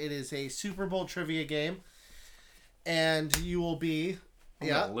guys. It is a Super Bowl trivia game, and you will be I'm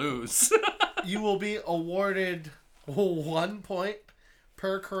gonna lose. you will be awarded 1 point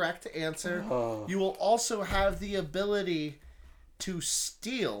per correct answer. You will also have the ability to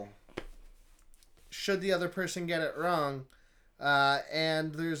steal should the other person get it wrong.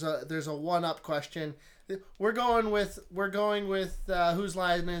 And there's a 1-up question. We're going with whose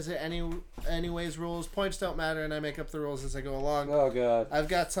line is it anyways rules. Points don't matter, and I make up the rules as I go along. Oh god. I've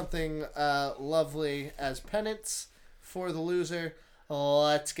got something lovely as penance for the loser.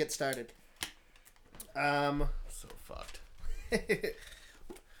 Let's get started. So fucked.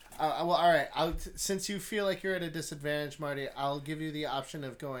 Well, all right. Since you feel like you're at a disadvantage, Marty, I'll give you the option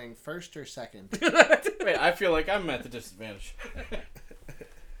of going first or second. Wait, I feel like I'm at the disadvantage.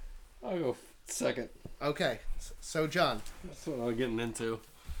 I'll go second. Okay. So, John, That's what I'm getting into.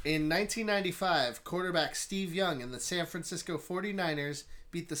 in 1995, quarterback Steve Young and the San Francisco 49ers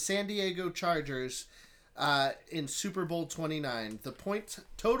beat the San Diego Chargers in Super Bowl 29. The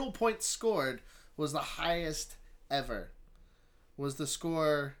total points scored was the highest ever. Was the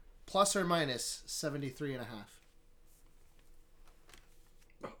score plus or minus 73.5?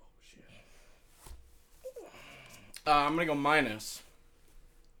 Oh shit. I'm gonna go minus.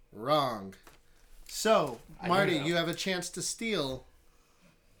 Wrong. So, Marty, know. you have a chance to steal.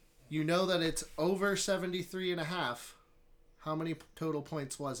 You know that it's over 73.5. How many total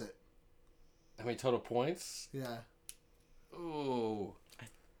points was it? How many total points? Yeah. Ooh.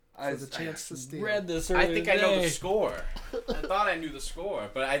 For the chance to steal. Read this I earlier think I know the today. score. I thought I knew the score,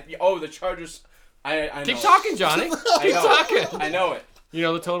 but the Chargers. I know. Keep talking, Johnny. Keep talking. I know it. You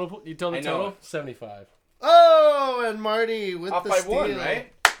know the total? You told the I know total? it. 75. Oh, and Marty with Up the by steal. 1,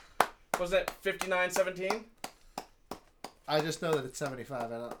 right? Was that 59-17? I just know that it's 75.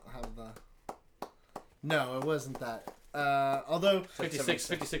 I don't have the... No, it wasn't that. Although...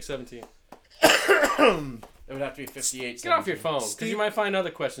 56-17. It would have to be 58. Get off your phone, because Steve- you might find other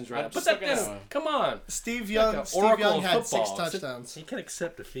questions right. I'm Put just that looking at down. one. Come on. Steve Like Young, the Steve Oracle Young of had 6 football. touchdowns. You can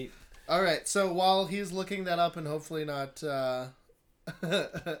accept defeat. All right, so while he's looking that up and hopefully not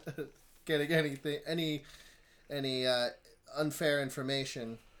getting any unfair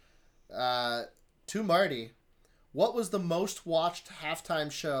information, to Marty, what was the most watched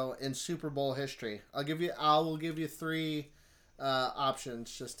halftime show in Super Bowl history? I will give you 3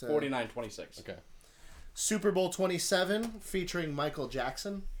 options just to 49-26. Okay. Super Bowl 27 featuring Michael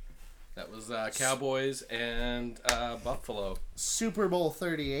Jackson. That was Cowboys and Buffalo. Super Bowl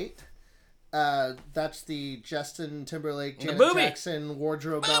 38. That's the Justin Timberlake, The Janet movie. Jackson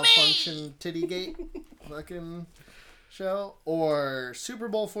wardrobe malfunction tittygate fucking show, or Super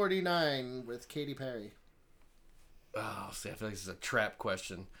Bowl 49 with Katy Perry. Oh, see, I feel like this is a trap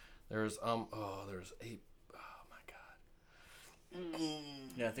question. There's 8. Oh my god.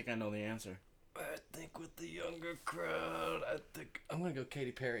 Yeah, I think I know the answer. I think with the younger crowd, I'm gonna go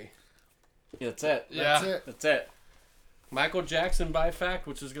Katy Perry. Yeah, that's it. That's it. That's it. Michael Jackson by fact,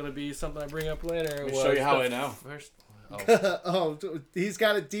 which is gonna be something I bring up later. Let me show you how the I know. First, oh, Oh, he's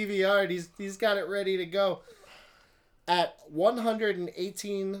got it DVR'd. He's got it ready to go. At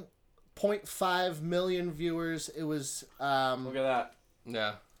 118.5 million viewers, it was. Look at that.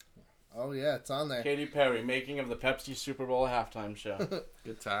 yeah, Oh yeah, it's on there. Katy Perry, making of the Pepsi Super Bowl halftime show.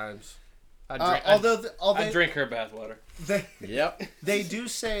 good times. Although I drink her bathwater. they Yep. they do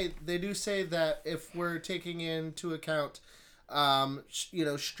say that if we're taking into account,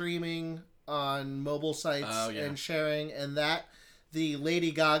 streaming on mobile sites Oh, yeah. and sharing, and that the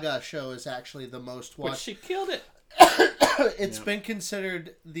Lady Gaga show is actually the most But watched. she killed it. It's been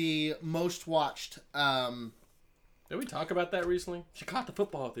considered the most watched. Did we talk about that recently? She caught the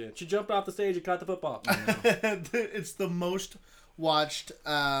football at the end. She jumped off the stage and caught the football. It's the most watched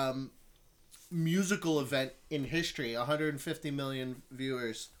musical event in history. 150 million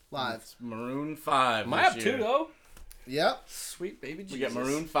viewers live. It's Maroon 5. Am I this up year. 2 though? Yep. Sweet baby Jesus. We get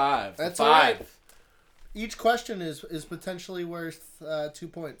Maroon 5. That's 5. all right. Each question is potentially worth 2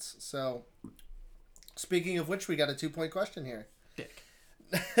 points. So, speaking of which, we got a 2-point question here. Dick.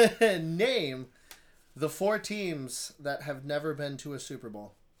 Name the 4 teams that have never been to a Super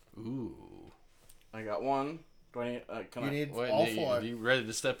Bowl. Ooh. I got one. Do I, can You I? need Wait, all you, 4. you ready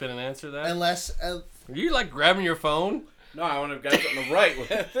to step in and answer that? Unless Are you like grabbing your phone? No, I want to get something to write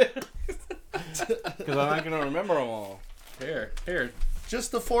with it. Because I'm not going to remember them all. Here.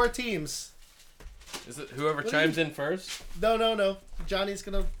 just the 4 teams. Is it whoever chimes in first? No. Johnny's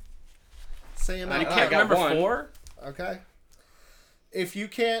gonna say them I You out. can't got remember one. 4? Okay. If you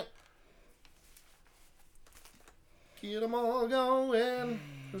can't get them all going,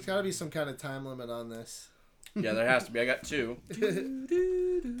 there's got to be some kind of time limit on this. Yeah, there has to be. I got 2.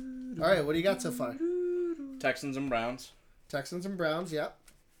 All right, what do you got so far? Texans and Browns. Texans and Browns, yep.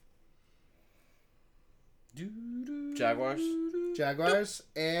 Jaguars. Jaguars,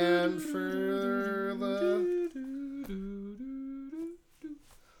 and for the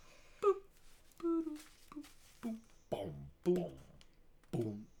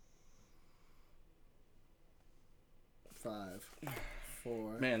boom. 5,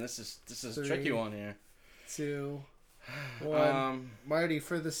 4, Man, this is a 3. tricky one here. 2, 1. Marty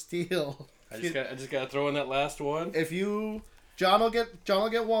for the steal. I just gotta throw in that last one. If you, John will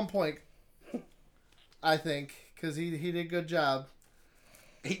get 1 point. I think because he did a good job.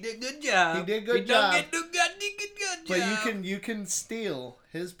 He did good job. He did good job. Good job. But you can steal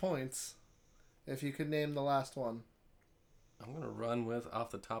his points if you can name the last one. I'm gonna run with off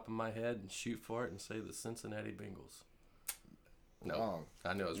the top of my head and shoot for it and say the Cincinnati Bengals. No, Wrong.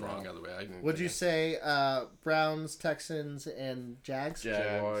 I knew it was wrong other way. I didn't Would you say Browns, Texans, and Jags?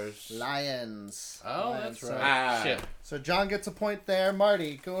 Jaguars. Lions. Oh, Lions, that's right. so- Ah. Shit. So John gets a point there.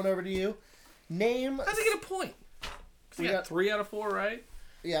 Marty, going over to you. Name. How'd they get a point? 'Cause we Yeah. got 3 out of 4, right?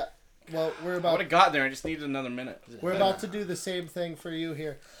 Yeah. Well, I would have got there. I just needed another minute. we're about to do the same thing for you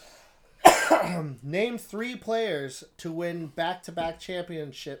here. Name 3 players to win back-to-back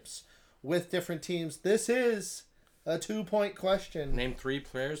championships with different teams. This is a 2-point question. Name 3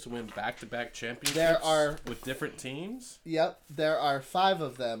 players to win back-to-back championships. There are- with different teams. Yep, there are 5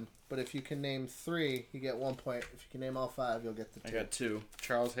 of them. but if you can name 3, you get 1 point. If you can name all 5, you'll get the 2. I got 2.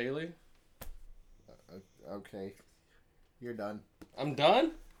 Charles Haley. Okay. You're done. I'm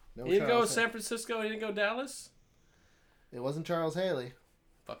done? No He didn't go Charles San Francisco. He didn't go Dallas. It wasn't Charles Haley.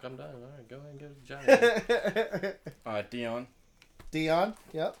 Fuck, I'm done. All right, go ahead and give it to Johnny. Dion. Dion.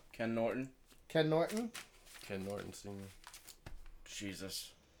 Yep. Ken Norton. Ken Norton. Ken Norton Sr.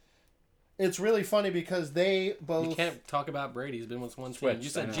 Jesus. It's really funny because they both... You can't talk about Brady. He's been with one team. Switched, You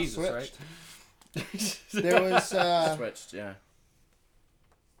I said know. Jesus, Switched. right? There was... Switched, yeah.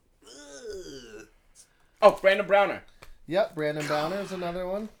 Oh, Brandon Browner. Yep, Brandon Browner is another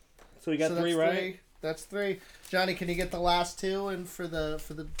one. So we got So 3 that's right? 3. That's 3. Johnny, can you get the last 2 and for the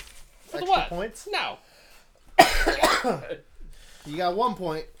extra what? points? No. You got 1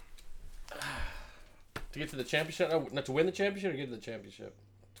 point. To get to the championship? No, not to win the championship or get to the championship?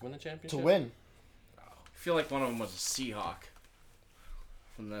 To win the championship? To win. I feel like one of them was a Seahawk.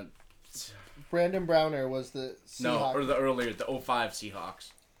 From the Brandon Browner was the Seahawk. or the earlier, the 05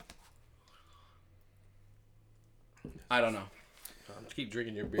 Seahawks. I don't know. Keep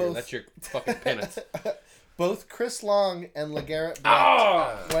drinking your beer. Both. That's your fucking penance. Both Chris Long and LeGarrette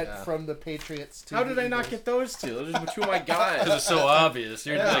Blount went yeah. from the Patriots to How the did I not Eagles. get those two? Those are two of my guys. It's so obvious.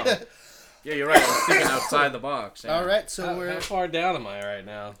 You're like, Yeah, you're right. I was thinking outside the box. Yeah. All right, so how we're far down am I right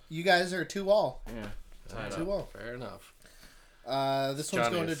now? you guys are 2-all. Yeah. Tied up. 2-all. Fair enough. This one's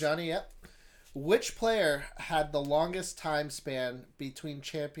going to Johnny's. Johnny. Yep. Which player had the longest time span between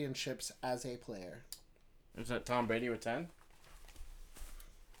championships as a player? Is that Tom Brady with 10?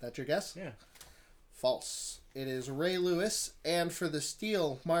 That's your guess? Yeah. False. It is Ray Lewis. And for the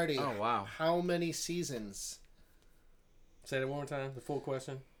steal, Marty. Oh, wow. How many seasons? Say that one more time. The full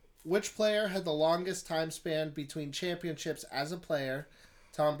question. Which player had the longest time span between championships as a player?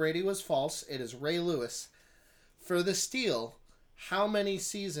 Tom Brady was false. It is Ray Lewis. For the steal, how many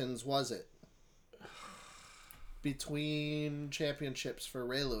seasons was it between championships for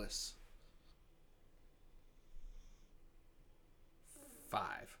Ray Lewis?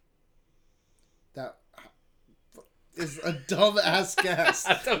 5. That is a dumb ass guess.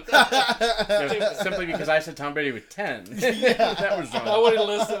 Simply because I said Tom Brady with 10. That was wrong. I wouldn't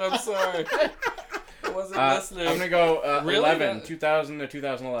listen. I'm sorry. I wasn't listening. I'm going to go Really? 11. 2000 to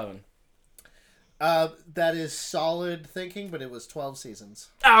 2011. That is solid thinking, but it was 12 seasons.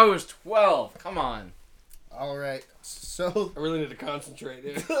 Oh, it was 12. Come on. All right, so I really need to concentrate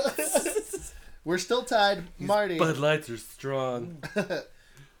here. we're still tied. Marty, Bud Lights are strong.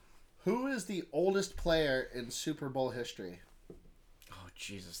 who is the oldest player in Super Bowl history? Oh,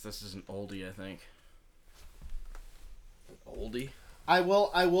 Jesus. This is an oldie, I think. Oldie. I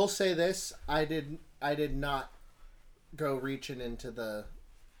will say this. I did not go reaching into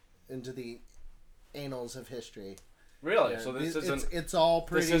the annals of history. Really? So this It's all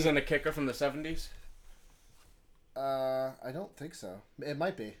pretty. This isn't a kicker from the 70s? I don't think so. It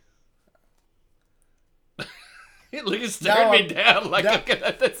might be. Look, he's staring me down like now- I'm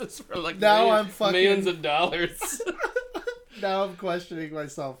gonna, this is for like now millions, I'm fucking- millions of dollars. Now I'm questioning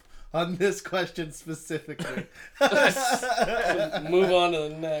myself on this question specifically. Move on to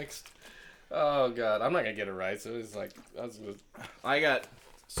the next. Oh god, I'm not gonna get it right. So it's like I was gonna, I got...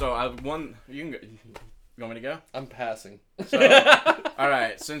 So I won... You can go... You want me to go? I'm passing. All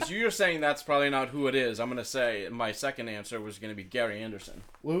right. Since you're saying that's probably not who it is, I'm going to say my second answer was going to be Gary Anderson.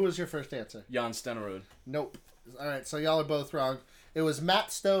 Who was your first answer? Jan Stenerud. Nope. All right, so y'all are both wrong. It was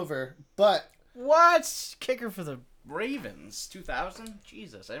Matt Stover, but What? Kicker for the Ravens. 2000?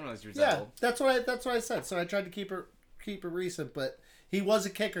 Jesus, I didn't realize he was that yeah, old. that's what I said. So I tried to keep it recent, but he was a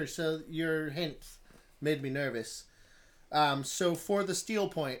kicker, so your hints made me nervous. So for the steal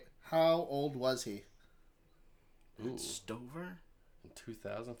point, how old was he? Ooh, Stover?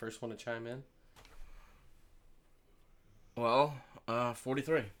 2000, first one to chime in. Well,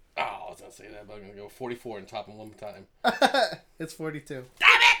 43. Oh, I was gonna say that, but I'm gonna go 44 and top him one more time. It's 42. Damn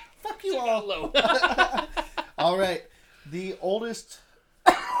it! Fuck you all. Low. All right, the oldest.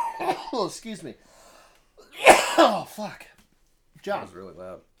 Oh, excuse me. Oh fuck, That John. was really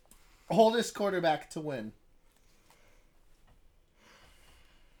loud. Oldest quarterback to win.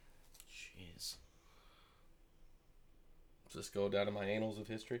 Jeez. Does this go down to my annals of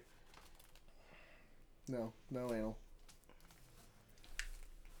history? No anal.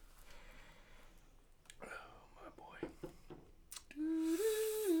 My boy.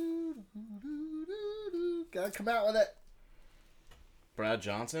 Gotta come out with it. Brad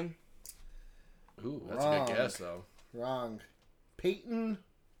Johnson? Ooh, that's a Wrong. good guess though. Wrong. Peyton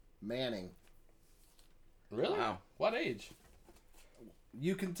Manning. Really? Wow. What age?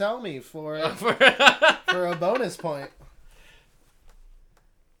 You can tell me for a bonus point.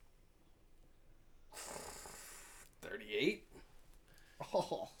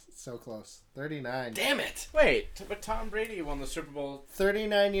 Oh, so close. 39. Damn it! Wait, but Tom Brady won the Super Bowl.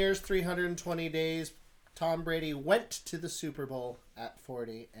 39 years, 320 days. Tom Brady went to the Super Bowl at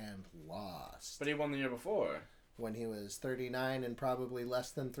 40 and lost. But he won the year before. When he was 39 and probably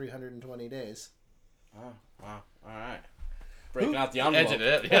less than 320 days. Oh, wow. All right. Breaking out the envelope. Edged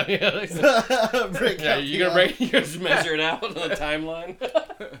it. Yeah. You gonna break? You gonna just measure it out on the timeline?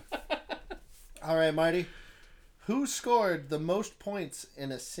 All right, Marty. Who scored the most points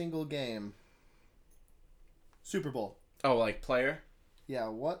in a single game? Super Bowl. Oh, like player? Yeah,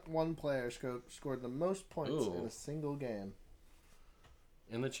 what one player scored the most points Ooh. in a single game?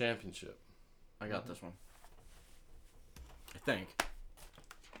 In the championship. I got this one. I think.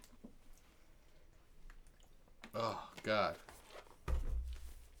 Oh God.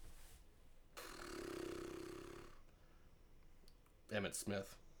 Emmitt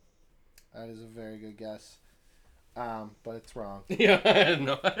Smith. That is a very good guess. But it's wrong. Yeah,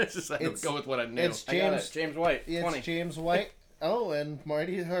 no, I just had to It's- go with what I knew. It's I got James. it. James White. It's 20. James White. Oh, and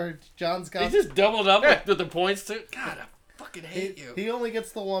Marty or John's He got. just doubled up with the points too. God, I fucking hate you. He only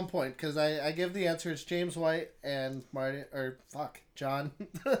gets the 1 point because I give the answer. It's James White and Marty or John,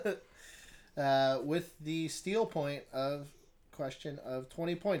 with the steal point of question of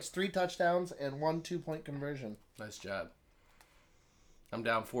 20 points, 3 touchdowns and 1 2-point conversion. Nice job. I'm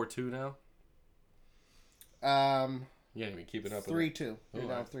down 4-2 now. You ain't even keeping up with 3-2. You're Ooh,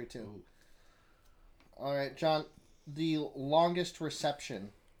 down I- 3-2. Ooh. All right, John. The longest reception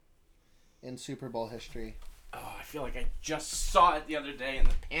in Super Bowl history. Oh, I feel like I just saw it the other day in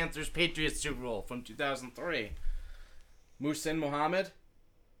the Panthers-Patriots Super Bowl from 2003. Muhsin Muhammad,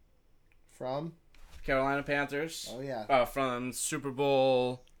 From? Carolina Panthers. Oh, yeah. From Super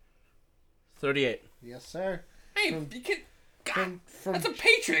Bowl 38. Yes, sir. Hey, you can. God, From that's a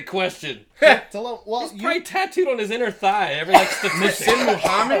Patriot question. well, He's probably tattooed on his inner thigh every like statistic. Muhsin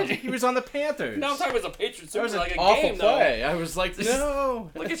Muhammad? He was on the Panthers. No, I'm talking about a Patriot That Super was an like a awful game though. play. I was like,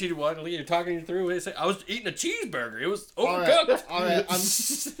 no. Look at you, what? You're talking you through it. I was eating a cheeseburger. It was All right, overcooked. all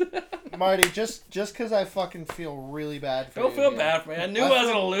right. Marty, just because I fucking feel really bad for you. Don't feel here. bad for me. I knew I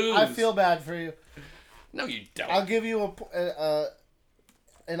was gonna lose. I feel bad for you. No, you don't. I'll give you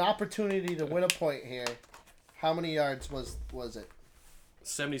an opportunity to win a point here. How many yards was it?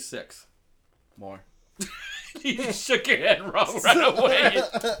 76. More. You just shook your head wrong right away, you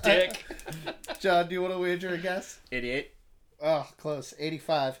dick. John, do you want to wager a guess? 88. Oh, close.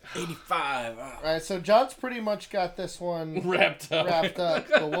 85. 85. All right, so John's pretty much got this one Wrapped up. wrapped up.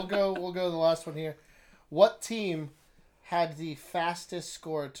 But we'll go to the last one here. What team had the fastest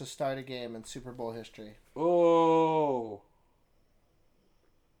score to start a game in Super Bowl history? Oh.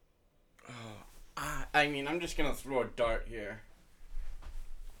 I mean, I'm just going to throw a dart here.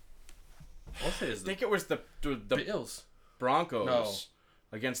 I'll say I it's the think it was the Bills. Broncos No.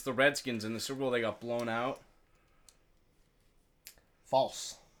 against the Redskins in the Super Bowl. They got blown out.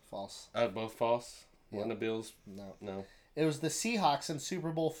 False. Both false. One Yeah. of the Bills. No. No. It was the Seahawks in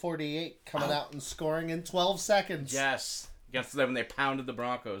Super Bowl 48 coming out and scoring in 12 seconds. Yes. Against them when they pounded the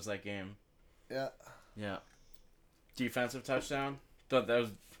Broncos that game. Yeah. Yeah. Defensive touchdown. Thought that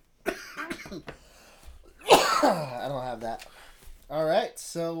was I don't have that. All right,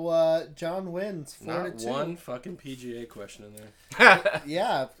 so John wins 4-2. Not one fucking PGA question in there.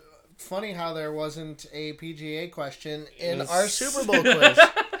 Yeah, funny how there wasn't a PGA question in Yes. our Super Bowl quiz.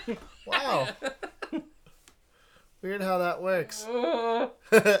 Wow. Weird how that works. All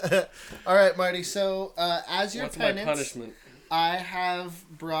right, Marty. So as your What's my penance, punishment? I have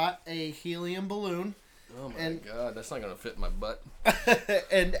brought a helium balloon. Oh my And- god, that's not gonna fit in my butt.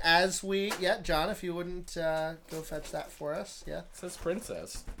 And as we, John, if you wouldn't go fetch that for us, yeah. It says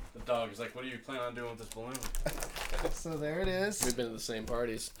princess. the dog is like, what are you planning on doing with this balloon? So there it is. We've been to the same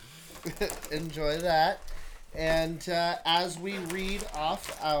parties. Enjoy that. And as we read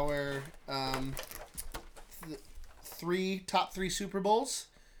off our top three Super Bowls,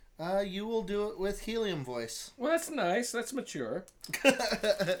 you will do it with helium voice. Well, that's nice. That's mature.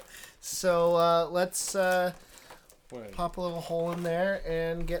 So let's Wait. pop a little hole in there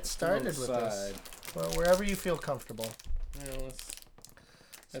and get started with this. Side. Well, wherever you feel comfortable. Well,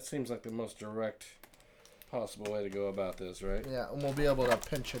 that seems like the most direct possible way to go about this, right? Yeah, and we'll be able to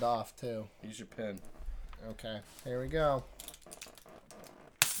pinch it off too. Use your pen. Okay, here we go.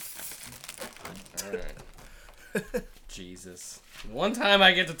 All right. Jesus. One time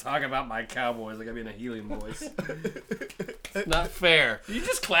I get to talk about my Cowboys, I gotta be in a helium voice. It's not fair. You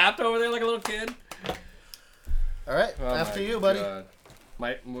just clapped over there like a little kid. All right, Oh after my you, buddy. God.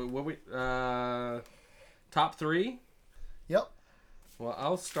 What we top three? Yep. Well,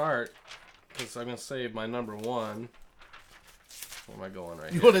 I'll start because I'm gonna save my number one. Where am I going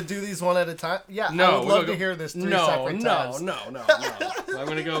right You here? want to do these one at a time? Yeah, I No, would we're love gonna to hear this 3 no, separate times. No. I'm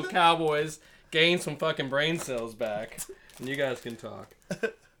gonna go Cowboys, gain some fucking brain cells back, and you guys can talk.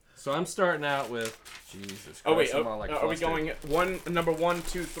 So I'm starting out with Jesus Christ. Oh wait, I'm all, like, are we flustered. going number 1,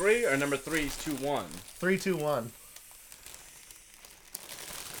 2, 3, or number 3, 2, 1? 3, 2, 1.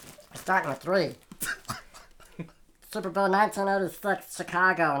 Starting with 3. Super Bowl 1986,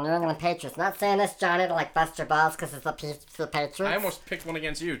 Chicago, New England Patriots. Not saying this, Johnny, to like bust your balls because it's the Patriots. I almost picked one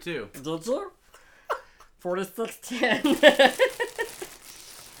against you too. Did you? 46-10.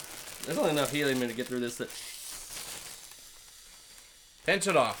 There's only enough helium to get through this. Pinch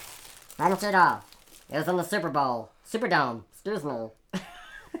it off. Punch it off. It was in the Super Bowl. Superdome. Excuse me.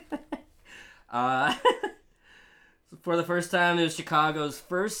 For the first time, it was Chicago's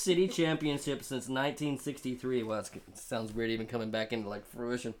first city championship since 1963. Well, it sounds weird even coming back into like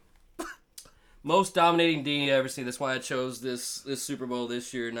fruition. Most dominating team you ever seen. That's why I chose this Super Bowl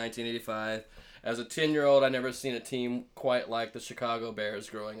this year, 1985. As a 10-year-old, I never seen a team quite like the Chicago Bears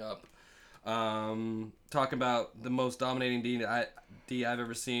growing up. Talking about the most dominating D I've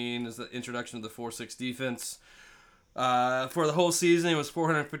ever seen is the introduction of the 4-6 defense. For the whole season, it was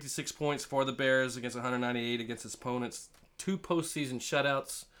 456 points for the Bears against 198 against its opponents. 2 postseason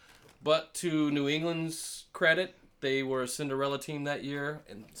shutouts. But to New England's credit, they were a Cinderella team that year.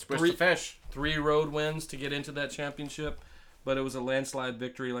 And Squish the fish. 3 road wins to get into that championship. But it was a landslide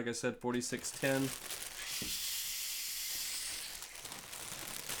victory, like I said, 46-10.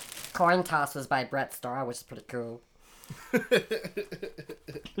 Coin toss was by Brett Starr, which is pretty cool.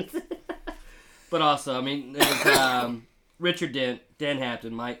 But also, I mean, it was Richard Dent, Dan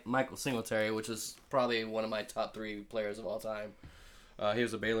Hampton, Michael Singletary, which is probably one of my top 3 players of all time. He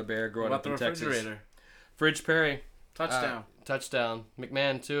was a Baylor Bear growing What up about in the Texas. refrigerator? Fridge Perry. Touchdown. Touchdown.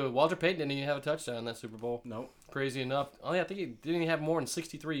 McMahon, too. Walter Payton didn't even have a touchdown in that Super Bowl. Nope. Crazy enough. Oh, yeah, I think he didn't even have more than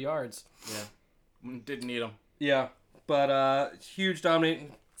 63 yards. Yeah. Didn't need them. Yeah. But huge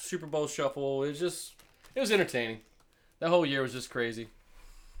dominating Super Bowl shuffle. It was entertaining. That whole year was just crazy.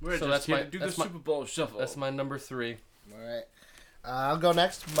 We're So just that's here my- to do that's the my- Super Bowl shuffle. That's my number 3. All right. I'll go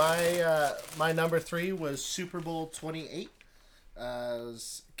next. My number 3 was Super Bowl 28. It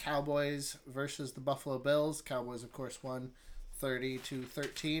was Cowboys versus the Buffalo Bills. Cowboys, of course, won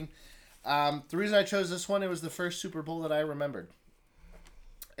 30-13. The reason I chose this one, it was the first Super Bowl that I remembered.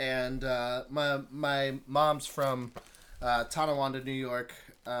 And my mom's from Tonawanda, New York,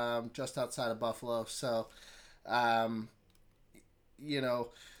 just outside of Buffalo. So, you know,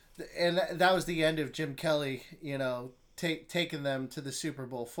 and that was the end of Jim Kelly, you know, taking them to the Super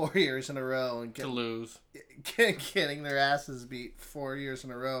Bowl 4 years in a row and To lose. getting their asses beat 4 years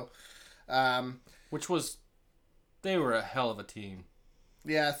in a row. Which was... They were a hell of a team.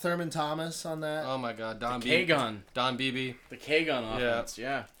 Yeah, Thurman Thomas on that. Oh, my God. Don K-Gun. Don Beebe. The K-Gun offense,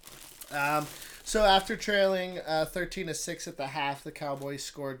 yeah. So after trailing 13-6 at the half, the Cowboys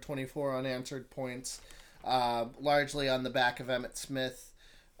scored 24 unanswered points, largely on the back of Emmitt Smith,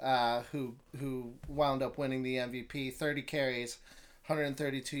 who wound up winning the MVP. 30 carries,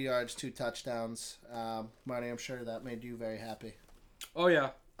 132 yards, 2 touchdowns. Marty, I'm sure that made you very happy. Oh, yeah.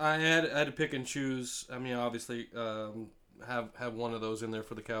 I had to pick and choose. I mean, obviously, have one of those in there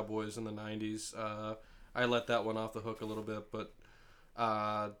for the Cowboys in the 90s. I let that one off the hook a little bit, but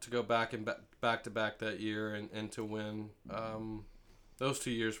to go back and back to back that year and to win, those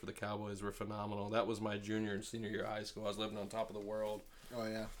 2 years for the Cowboys were phenomenal. That was my junior and senior year of high school. I was living on top of the world. Oh,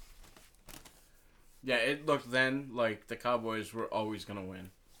 yeah. Yeah, it looked then like the Cowboys were always going to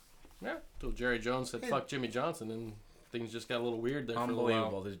win. Yeah. Until Jerry Jones said, fuck Jimmy Johnson, and things just got a little weird there for a little while.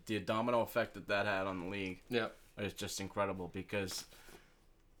 Unbelievable. The domino effect that had on the league Yeah. is just incredible because,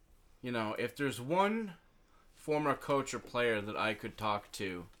 you know, if there's one former coach or player that I could talk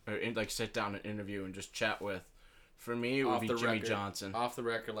to or sit down and interview and just chat with, for me it would be Jimmy Johnson. Off the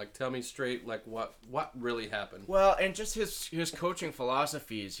record, like, tell me straight, like, what really happened? Well, and just his coaching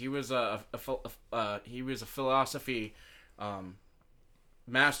philosophies. He was a philosophy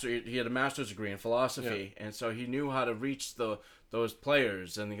master. He had a master's degree in philosophy, and so he knew how to reach those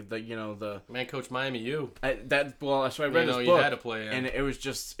players and the Man, Coach Miami U. so I read his book, you had to play in. and it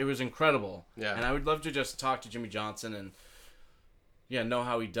was incredible. Yeah. And I would love to just talk to Jimmy Johnson and know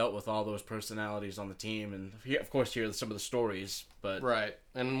how he dealt with all those personalities on the team, and of course hear some of the stories. But Right,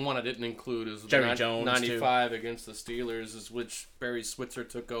 and one I didn't include is Jerry the Jones, 95 against the Steelers, is which Barry Switzer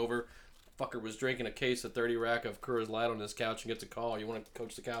took over. Fucker was drinking a case of 30 rack of Coors Light on his couch and gets a call. You want to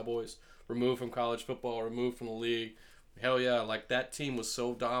coach the Cowboys? Removed from college football, removed from the league. Hell yeah, like that team was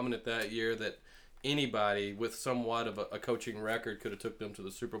so dominant that year that anybody with somewhat of a coaching record could have took them to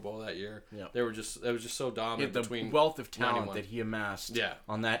the Super Bowl that year. Yeah. It was just so dominant The between wealth of talent 91. that he amassed Yeah.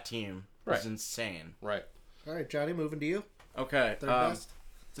 on that team was Right. insane. Right. All right, Johnny, moving to you. Okay. Third best.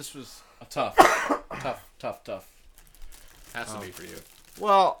 This was a tough. Has to be for you.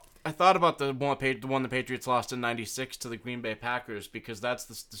 Well, I thought about the one the Patriots lost in '96 to the Green Bay Packers because that's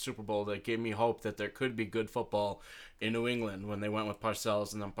the Super Bowl that gave me hope that there could be good football in New England when they went with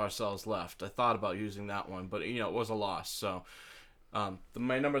Parcells and then Parcells left. I thought about using that one, but it was a loss. So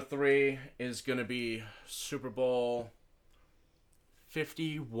my number 3 is going to be Super Bowl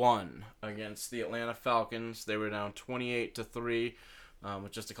 51 against the Atlanta Falcons. They were down 28-3.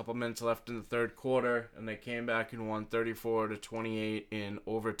 With just a couple minutes left in the third quarter, and they came back and won 34-28 in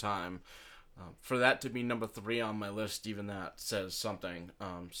overtime. For that to be number 3 on my list, even that says something.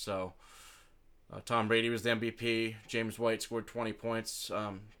 Tom Brady was the MVP. James White scored 20 points.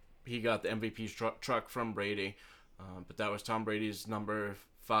 He got the MVP truck from Brady, but that was Tom Brady's number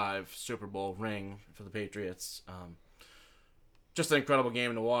 5 Super Bowl ring for the Patriots. Just an incredible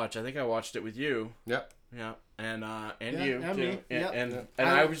game to watch. I think I watched it with you. Yep. Yeah, and Yeah, you and too, me. Yep. and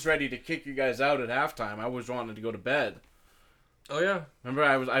I was ready to kick you guys out at halftime. I was wanting to go to bed. Oh yeah. Remember,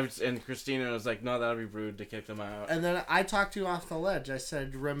 I was, and Christina was like, "No, that'd be rude to kick them out." And then I talked you off the ledge. I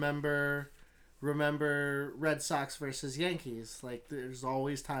said, remember Red Sox versus Yankees. Like, there's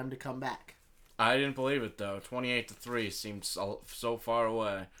always time to come back. I didn't believe it though. 28-3 seemed so far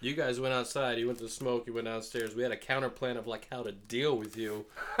away. You guys went outside. You went to smoke. You went downstairs. We had a counter plan of like how to deal with you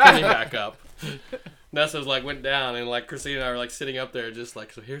coming back up. Nessa's like went down, and like Christina and I were like sitting up there, just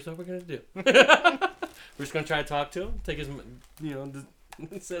like, so here's what we're gonna do. We're just gonna try to talk to him, take his,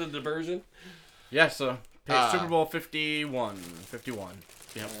 instead of diversion. Yeah, so Super Bowl 51.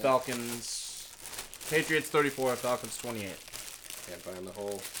 Yeah, Falcons, Patriots 34, Falcons 28. Can't find the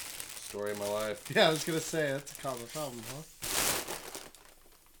whole story of my life. Yeah, I was going to say, that's a common problem, huh?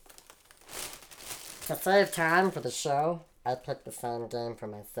 To save time for the show, I picked the same game for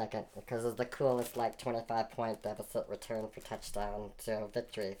my second because it's the coolest, 25-point deficit return for touchdown to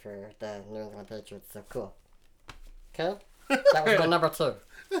victory for the New England Patriots. So cool. Okay? That was my number 2.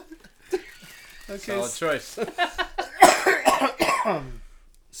 Okay. Solid choice.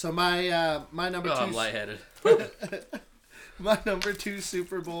 So my number 2... I'm lightheaded. My number 2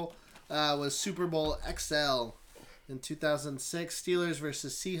 Super Bowl was Super Bowl XL in 2006. Steelers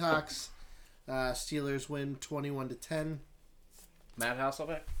versus Seahawks. Steelers win 21-10. Matt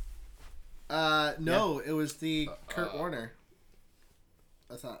Hasselbeck? No, it was the Kurt Warner.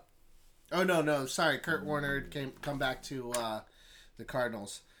 I thought. Oh no, sorry. Kurt Warner come back to the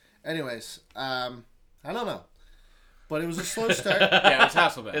Cardinals. Anyways, I don't know, but it was a slow start. Yeah, it's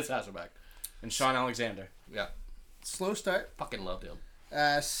Hasselbeck. It's Hasselbeck. And Sean Alexander. Yeah. Slow start. Fucking loved him.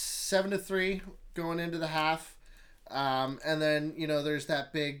 7-3 going into the half. And then, there's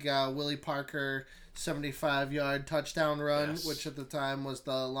that big Willie Parker 75-yard touchdown run, Yes. which at the time was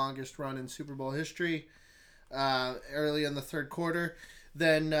the longest run in Super Bowl history, early in the third quarter.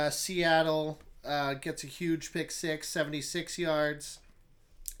 Then Seattle gets a huge pick six, 76 yards.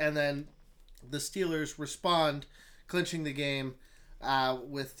 And then the Steelers respond, clinching the game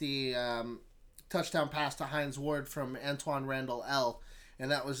with the touchdown pass to Hines Ward from Antoine Randall L. And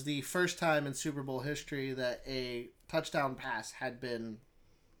that was the first time in Super Bowl history that a touchdown pass had been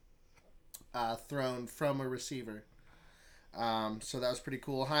thrown from a receiver. So that was pretty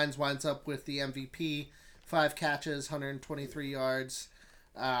cool. Hines winds up with the MVP, 5 catches, 123 yards,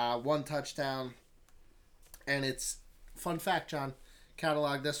 1 touchdown. And it's, fun fact, John,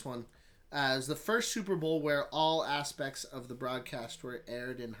 catalog this one, as the first Super Bowl where all aspects of the broadcast were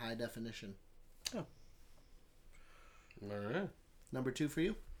aired in high definition. All right. Number 2 for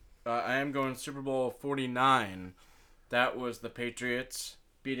you? I am going Super Bowl 49. That was the Patriots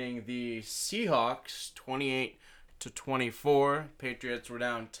beating the Seahawks 28-24. Patriots were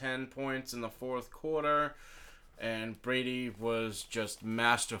down 10 points in the fourth quarter, and Brady was just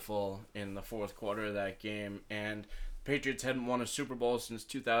masterful in the fourth quarter of that game. And Patriots hadn't won a Super Bowl since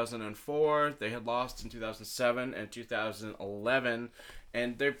 2004. They had lost in 2007 and 2011.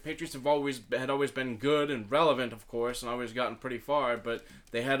 And their Patriots had always been good and relevant, of course, and always gotten pretty far, but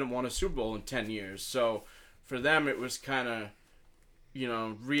they hadn't won a Super Bowl in 10 years. So for them, it was kind of,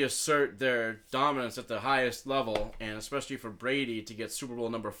 reassert their dominance at the highest level, and especially for Brady to get Super Bowl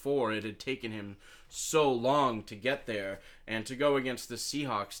number 4, it had taken him so long to get there, and to go against the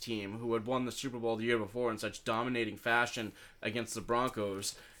Seahawks team, who had won the Super Bowl the year before in such dominating fashion against the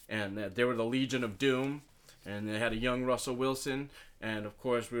Broncos, and they were the Legion of Doom, and they had a young Russell Wilson. And, of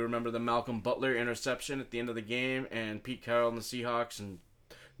course, we remember the Malcolm Butler interception at the end of the game and Pete Carroll and the Seahawks and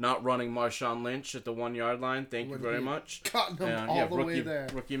not running Marshawn Lynch at the 1 yard line. Thank you very much. Gotten him all the way there.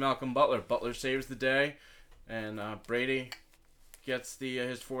 Rookie Malcolm Butler. Butler saves the day, and Brady gets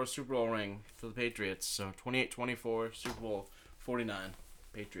his 4th Super Bowl ring for the Patriots. So 28-24, Super Bowl 49,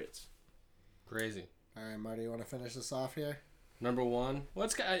 Patriots. Crazy. All right, Marty, you want to finish this off here? Number one. Well,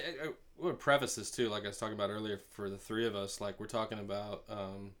 I would preface this too, like I was talking about earlier, for the three of us. Like we're talking about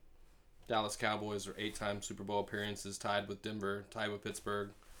Dallas Cowboys are 8-time Super Bowl appearances, tied with Denver, tied with Pittsburgh,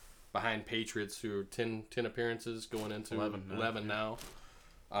 behind Patriots who are 10 appearances going into 11 now.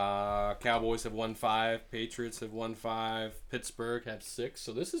 Cowboys have won 5. Patriots have won 5. Pittsburgh have 6.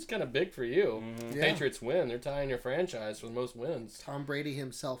 So this is kind of big for you. Mm-hmm. Yeah. Patriots win. They're tying your franchise for the most wins. Tom Brady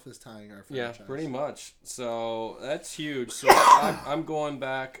himself is tying our franchise. Yeah, pretty much. So that's huge. So I'm going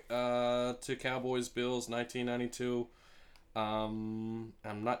back to Cowboys Bills 1992. I'm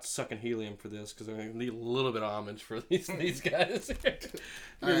not sucking helium for this because I need a little bit of homage for these guys.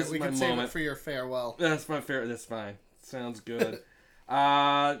 All right, we can save it for your farewell. That's my favorite. That's fine. Sounds good.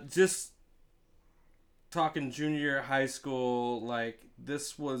 Just talking junior high school, like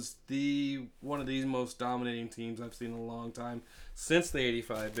this was one of the most dominating teams I've seen in a long time since the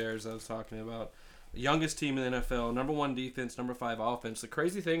 '85 Bears I was talking about. Youngest team in the NFL, number 1 defense, number 5 offense. The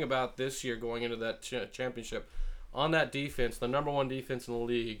crazy thing about this year going into that championship, on that defense, the number 1 defense in the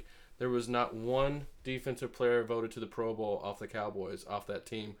league, there was not one defensive player voted to the Pro Bowl off the Cowboys, off that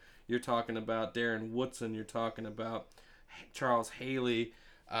team. You're talking about Darren Woodson. You're talking about Charles Haley,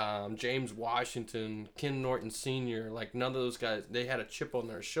 James Washington, Ken Norton Sr. Like, none of those guys, they had a chip on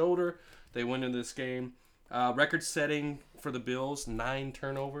their shoulder. They went into this game. Record setting for the Bills, 9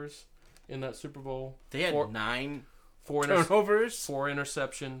 turnovers in that Super Bowl. They had 9 turnovers, 4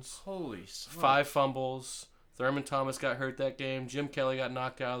 interceptions, holy smokes. 5 fumbles. Thurman Thomas got hurt that game. Jim Kelly got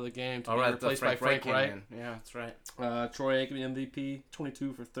knocked out of the game to be replaced by Frank Wright. Yeah, that's right. Troy Aikman MVP,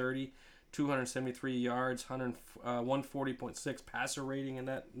 22 for 30, 273 yards, 140.6 passer rating in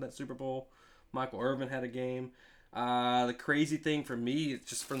that Super Bowl. Michael Irvin had a game. The crazy thing for me is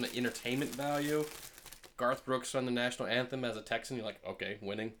just from the entertainment value. Garth Brooks sung the national anthem as a Texan. You're like, okay,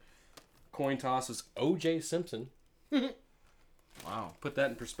 winning. Coin toss was O.J. Simpson. Wow. Put that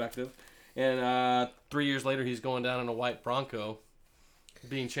in perspective. And 3 years later, he's going down in a white Bronco,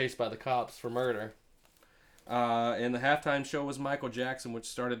 being chased by the cops for murder. And the halftime show was Michael Jackson, which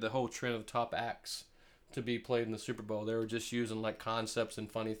started the whole trend of top acts to be played in the Super Bowl. They were just using like concepts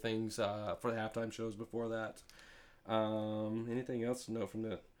and funny things for the halftime shows before that. Anything else to know from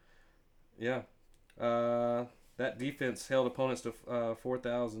that? Yeah. That defense held opponents to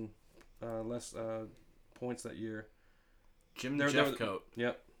 4,000 less points that year. Jim Jeffcoat.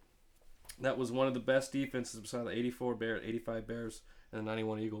 Yep. That was one of the best defenses beside the 85 Bears, and the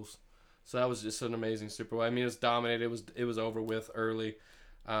 91 Eagles. So that was just an amazing Super Bowl. I mean, it was dominated. It was over with early.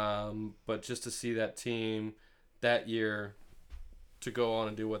 But just to see that team that year to go on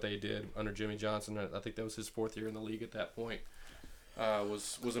and do what they did under Jimmy Johnson, I think that was his 4th year in the league at that point,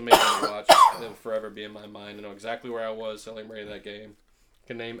 was amazing to watch. It'll forever be in my mind. I know exactly where I was celebrating that game.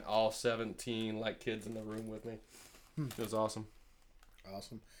 Can name all 17 like kids in the room with me. It was awesome.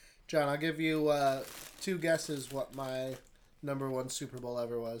 Awesome. John, I'll give you 2 guesses what my number 1 Super Bowl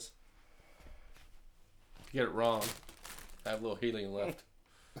ever was. If you get it wrong, I have a little helium left.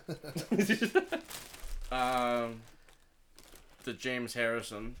 The James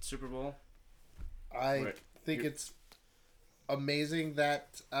Harrison Super Bowl. I think it's amazing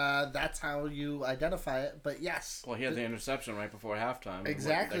that that's how you identify it, but yes. Well, he had the interception right before halftime.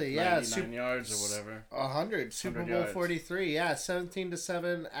 Exactly, like yeah. 99 yards or whatever. 100. Super Bowl yards. 43, yeah.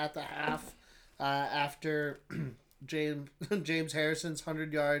 17-7 at the half after James Harrison's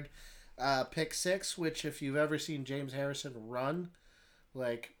 100-yard pick 6, which if you've ever seen James Harrison run,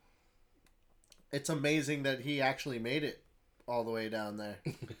 like, it's amazing that he actually made it all the way down there.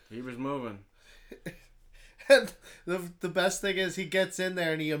 He was moving. And the best thing is he gets in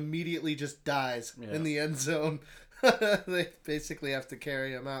there and he immediately just dies in the end zone. They basically have to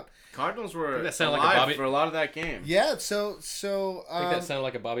carry him out. Cardinals were alive like for a lot of that game. Yeah, so I think that sounded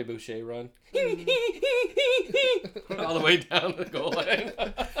like a Bobby Boucher run. All the way down the goal line.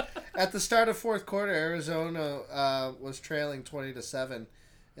 At the start of 4th quarter, Arizona was trailing 20-7,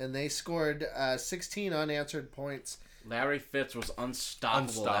 and they scored 16 unanswered points. Larry Fitz was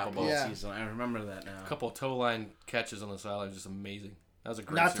unstoppable that season. I remember that now. A couple of toe line catches on the sideline, just amazing. That was a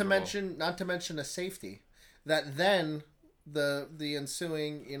great Not to mention a safety. That then the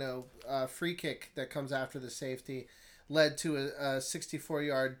ensuing free kick that comes after the safety led to a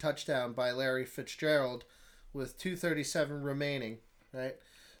 64-yard touchdown by Larry Fitzgerald with 2:37 remaining. Right,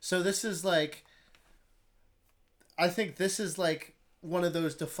 so this is like, I think this is like one of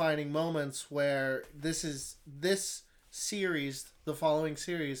those defining moments where this series, the following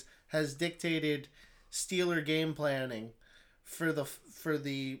series, has dictated Steeler game planning for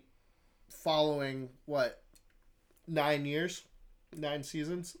the following 9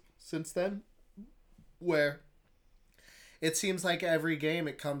 seasons since then, where it seems like every game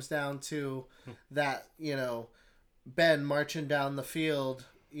it comes down to that, Ben marching down the field,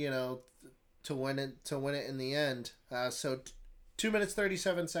 to win it in the end. So 2 minutes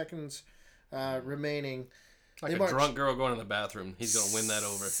 37 seconds remaining. Like a drunk girl going to the bathroom. He's going to win that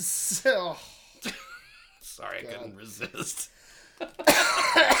over. Sorry, I couldn't resist.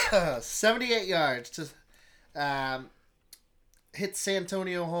 78 yards to hit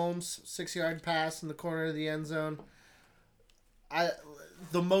Santonio Holmes, 6-yard pass in the corner of the end zone.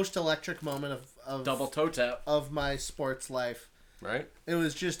 The most electric moment of double toe tap of my sports life. Right? It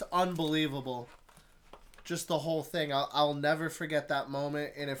was just unbelievable. Just the whole thing. I'll never forget that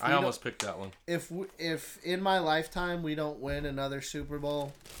moment. And if I almost picked that one. If in my lifetime we don't win another Super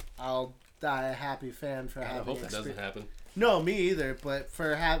Bowl, I'll die a happy fan for having. I hope it doesn't happen. No, me either. But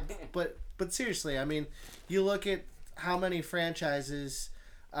but seriously, I mean, you look at how many franchises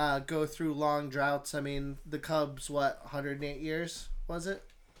go through long droughts. I mean, the Cubs, 108 years was it?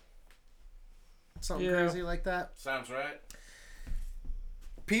 Something crazy like that. Sounds right.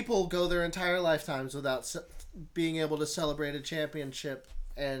 People go their entire lifetimes without being able to celebrate a championship,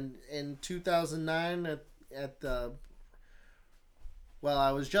 and in 2009 at the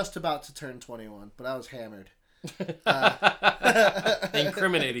I was just about to turn 21, but I was hammered.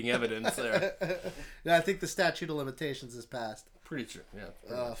 Incriminating evidence there. Yeah, I think the statute of limitations is passed. Pretty sure, yeah.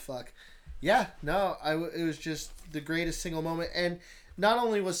 Oh, fuck. Yeah, no, it was just the greatest single moment, and not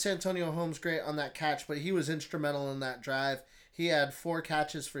only was Santonio Holmes great on that catch, but he was instrumental in that drive. He had 4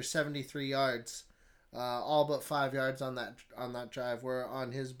 catches for 73 yards. All but 5 yards on that drive were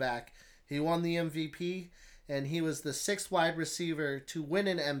on his back. He won the MVP, and he was the 6th wide receiver to win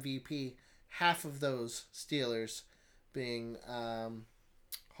an MVP. Half of those Steelers being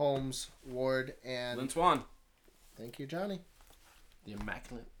Holmes, Ward, and Lynn Swann. Thank you, Johnny. The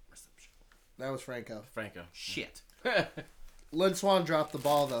Immaculate Reception. That was Franco. Shit. Lynn Swann dropped the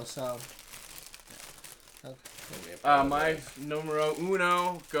ball though, so. My numero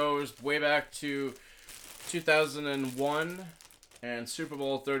uno goes way back to 2001 and Super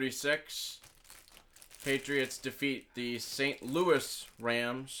Bowl 36. Patriots defeat the St. Louis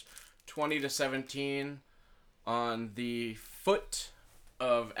Rams 20-17 on the foot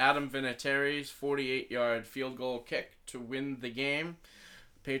of Adam Vinatieri's 48-yard field goal kick to win the game.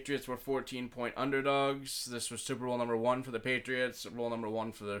 Patriots were 14-point underdogs. This was Super Bowl number 1 for the Patriots, Super Bowl number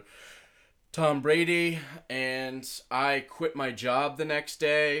 1 for the Tom Brady, and I quit my job the next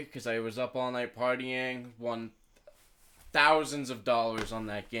day because I was up all night partying, won thousands of dollars on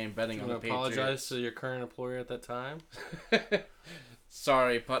that game betting on the Patriots. Apologize to your current employer at that time.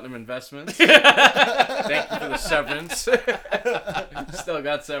 Sorry, Putnam Investments. Thank you for the severance. Still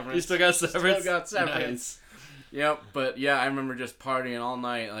got severance. You still got severance? Still got severance. Nice. Yep, but yeah, I remember just partying all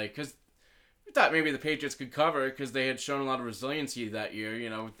night, because we thought maybe the Patriots could cover because they had shown a lot of resiliency that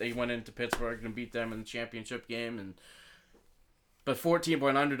year. They went into Pittsburgh and beat them in the championship game, but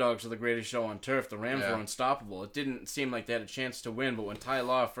 14-point underdogs are the greatest show on turf. The Rams were unstoppable. It didn't seem like they had a chance to win, but when Ty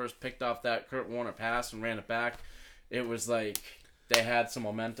Law first picked off that Kurt Warner pass and ran it back, it was like they had some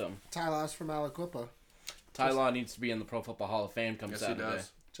momentum. Ty Law's from Aliquippa. Ty Law needs to be in the Pro Football Hall of Fame come Saturday. He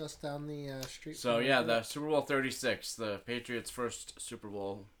does. Just down the street. So yeah, the Super Bowl 36, the Patriots' first Super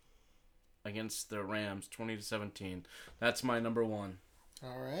Bowl against the Rams, 20-17. That's my number 1.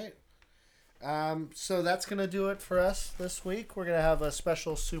 All right. So that's going to do it for us this week. We're going to have a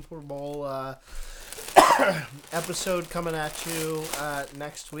special Super Bowl episode coming at you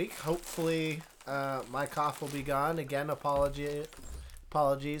next week. Hopefully my cough will be gone. Again, apologies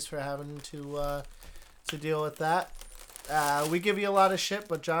for having to deal with that. We give you a lot of shit,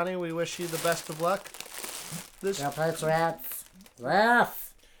 but Johnny, we wish you the best of luck. Go Patriots!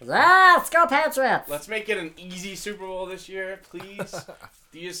 Let's go Patriots! Let's make it an easy Super Bowl this year, please.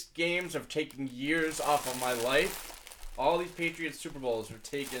 These games have taken years off of my life. All these Patriots Super Bowls have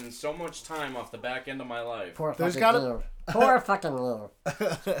taken so much time off the back end of my life. Poor fucking you. Poor fucking you.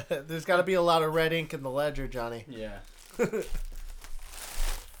 There's got to be a lot of red ink in the ledger, Johnny. Yeah.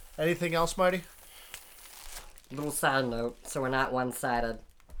 Anything else, Marty? Little side note, so we're not one-sided.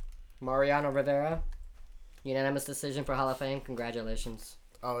 Mariano Rivera, unanimous decision for Hall of Fame. Congratulations.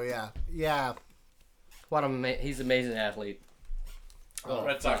 Oh, yeah. Yeah. He's an amazing athlete. Well,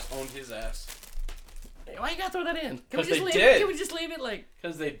 Red Sox owned his ass. Why you gotta throw that in? Can 'Cause we just they leave did. it? Can we just leave it like?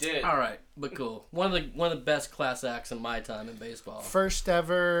 Because they did. All right, but cool. One of the best class acts in my time in baseball. First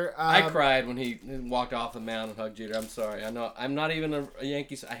ever. I cried when he walked off the mound and hugged Jeter. I'm sorry. I know I'm not even a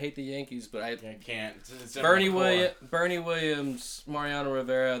Yankees. I hate the Yankees, but I can't. It's in Bernie my core. Bernie Williams, Mariano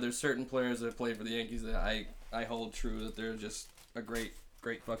Rivera. There's certain players that have played for the Yankees that I hold true that they're just a great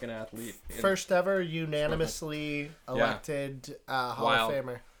fucking athlete. And First ever unanimously elected Hall Wild. of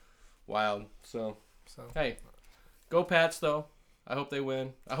Famer. wild. So So hey, go Pats though. I hope they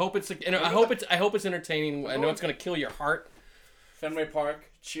win. I hope it's entertaining. I know it's gonna kill your heart. Fenway Park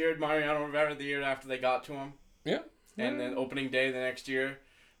cheered Mariano Rivera the year after they got to him. Yeah. And then opening day the next year,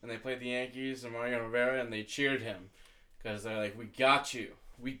 and they played the Yankees and Mariano Rivera, and they cheered him because they're like, "We got you,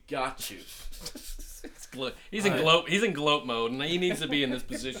 we got you." He's in gloat mode, and he needs to be in this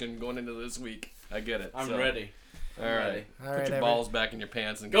position going into this week. I get it. I'm So, ready. All right. ready. All Put right, your every- balls back in your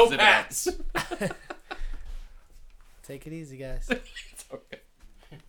pants and Go zip it up. Pats! Take it easy, guys. It's okay.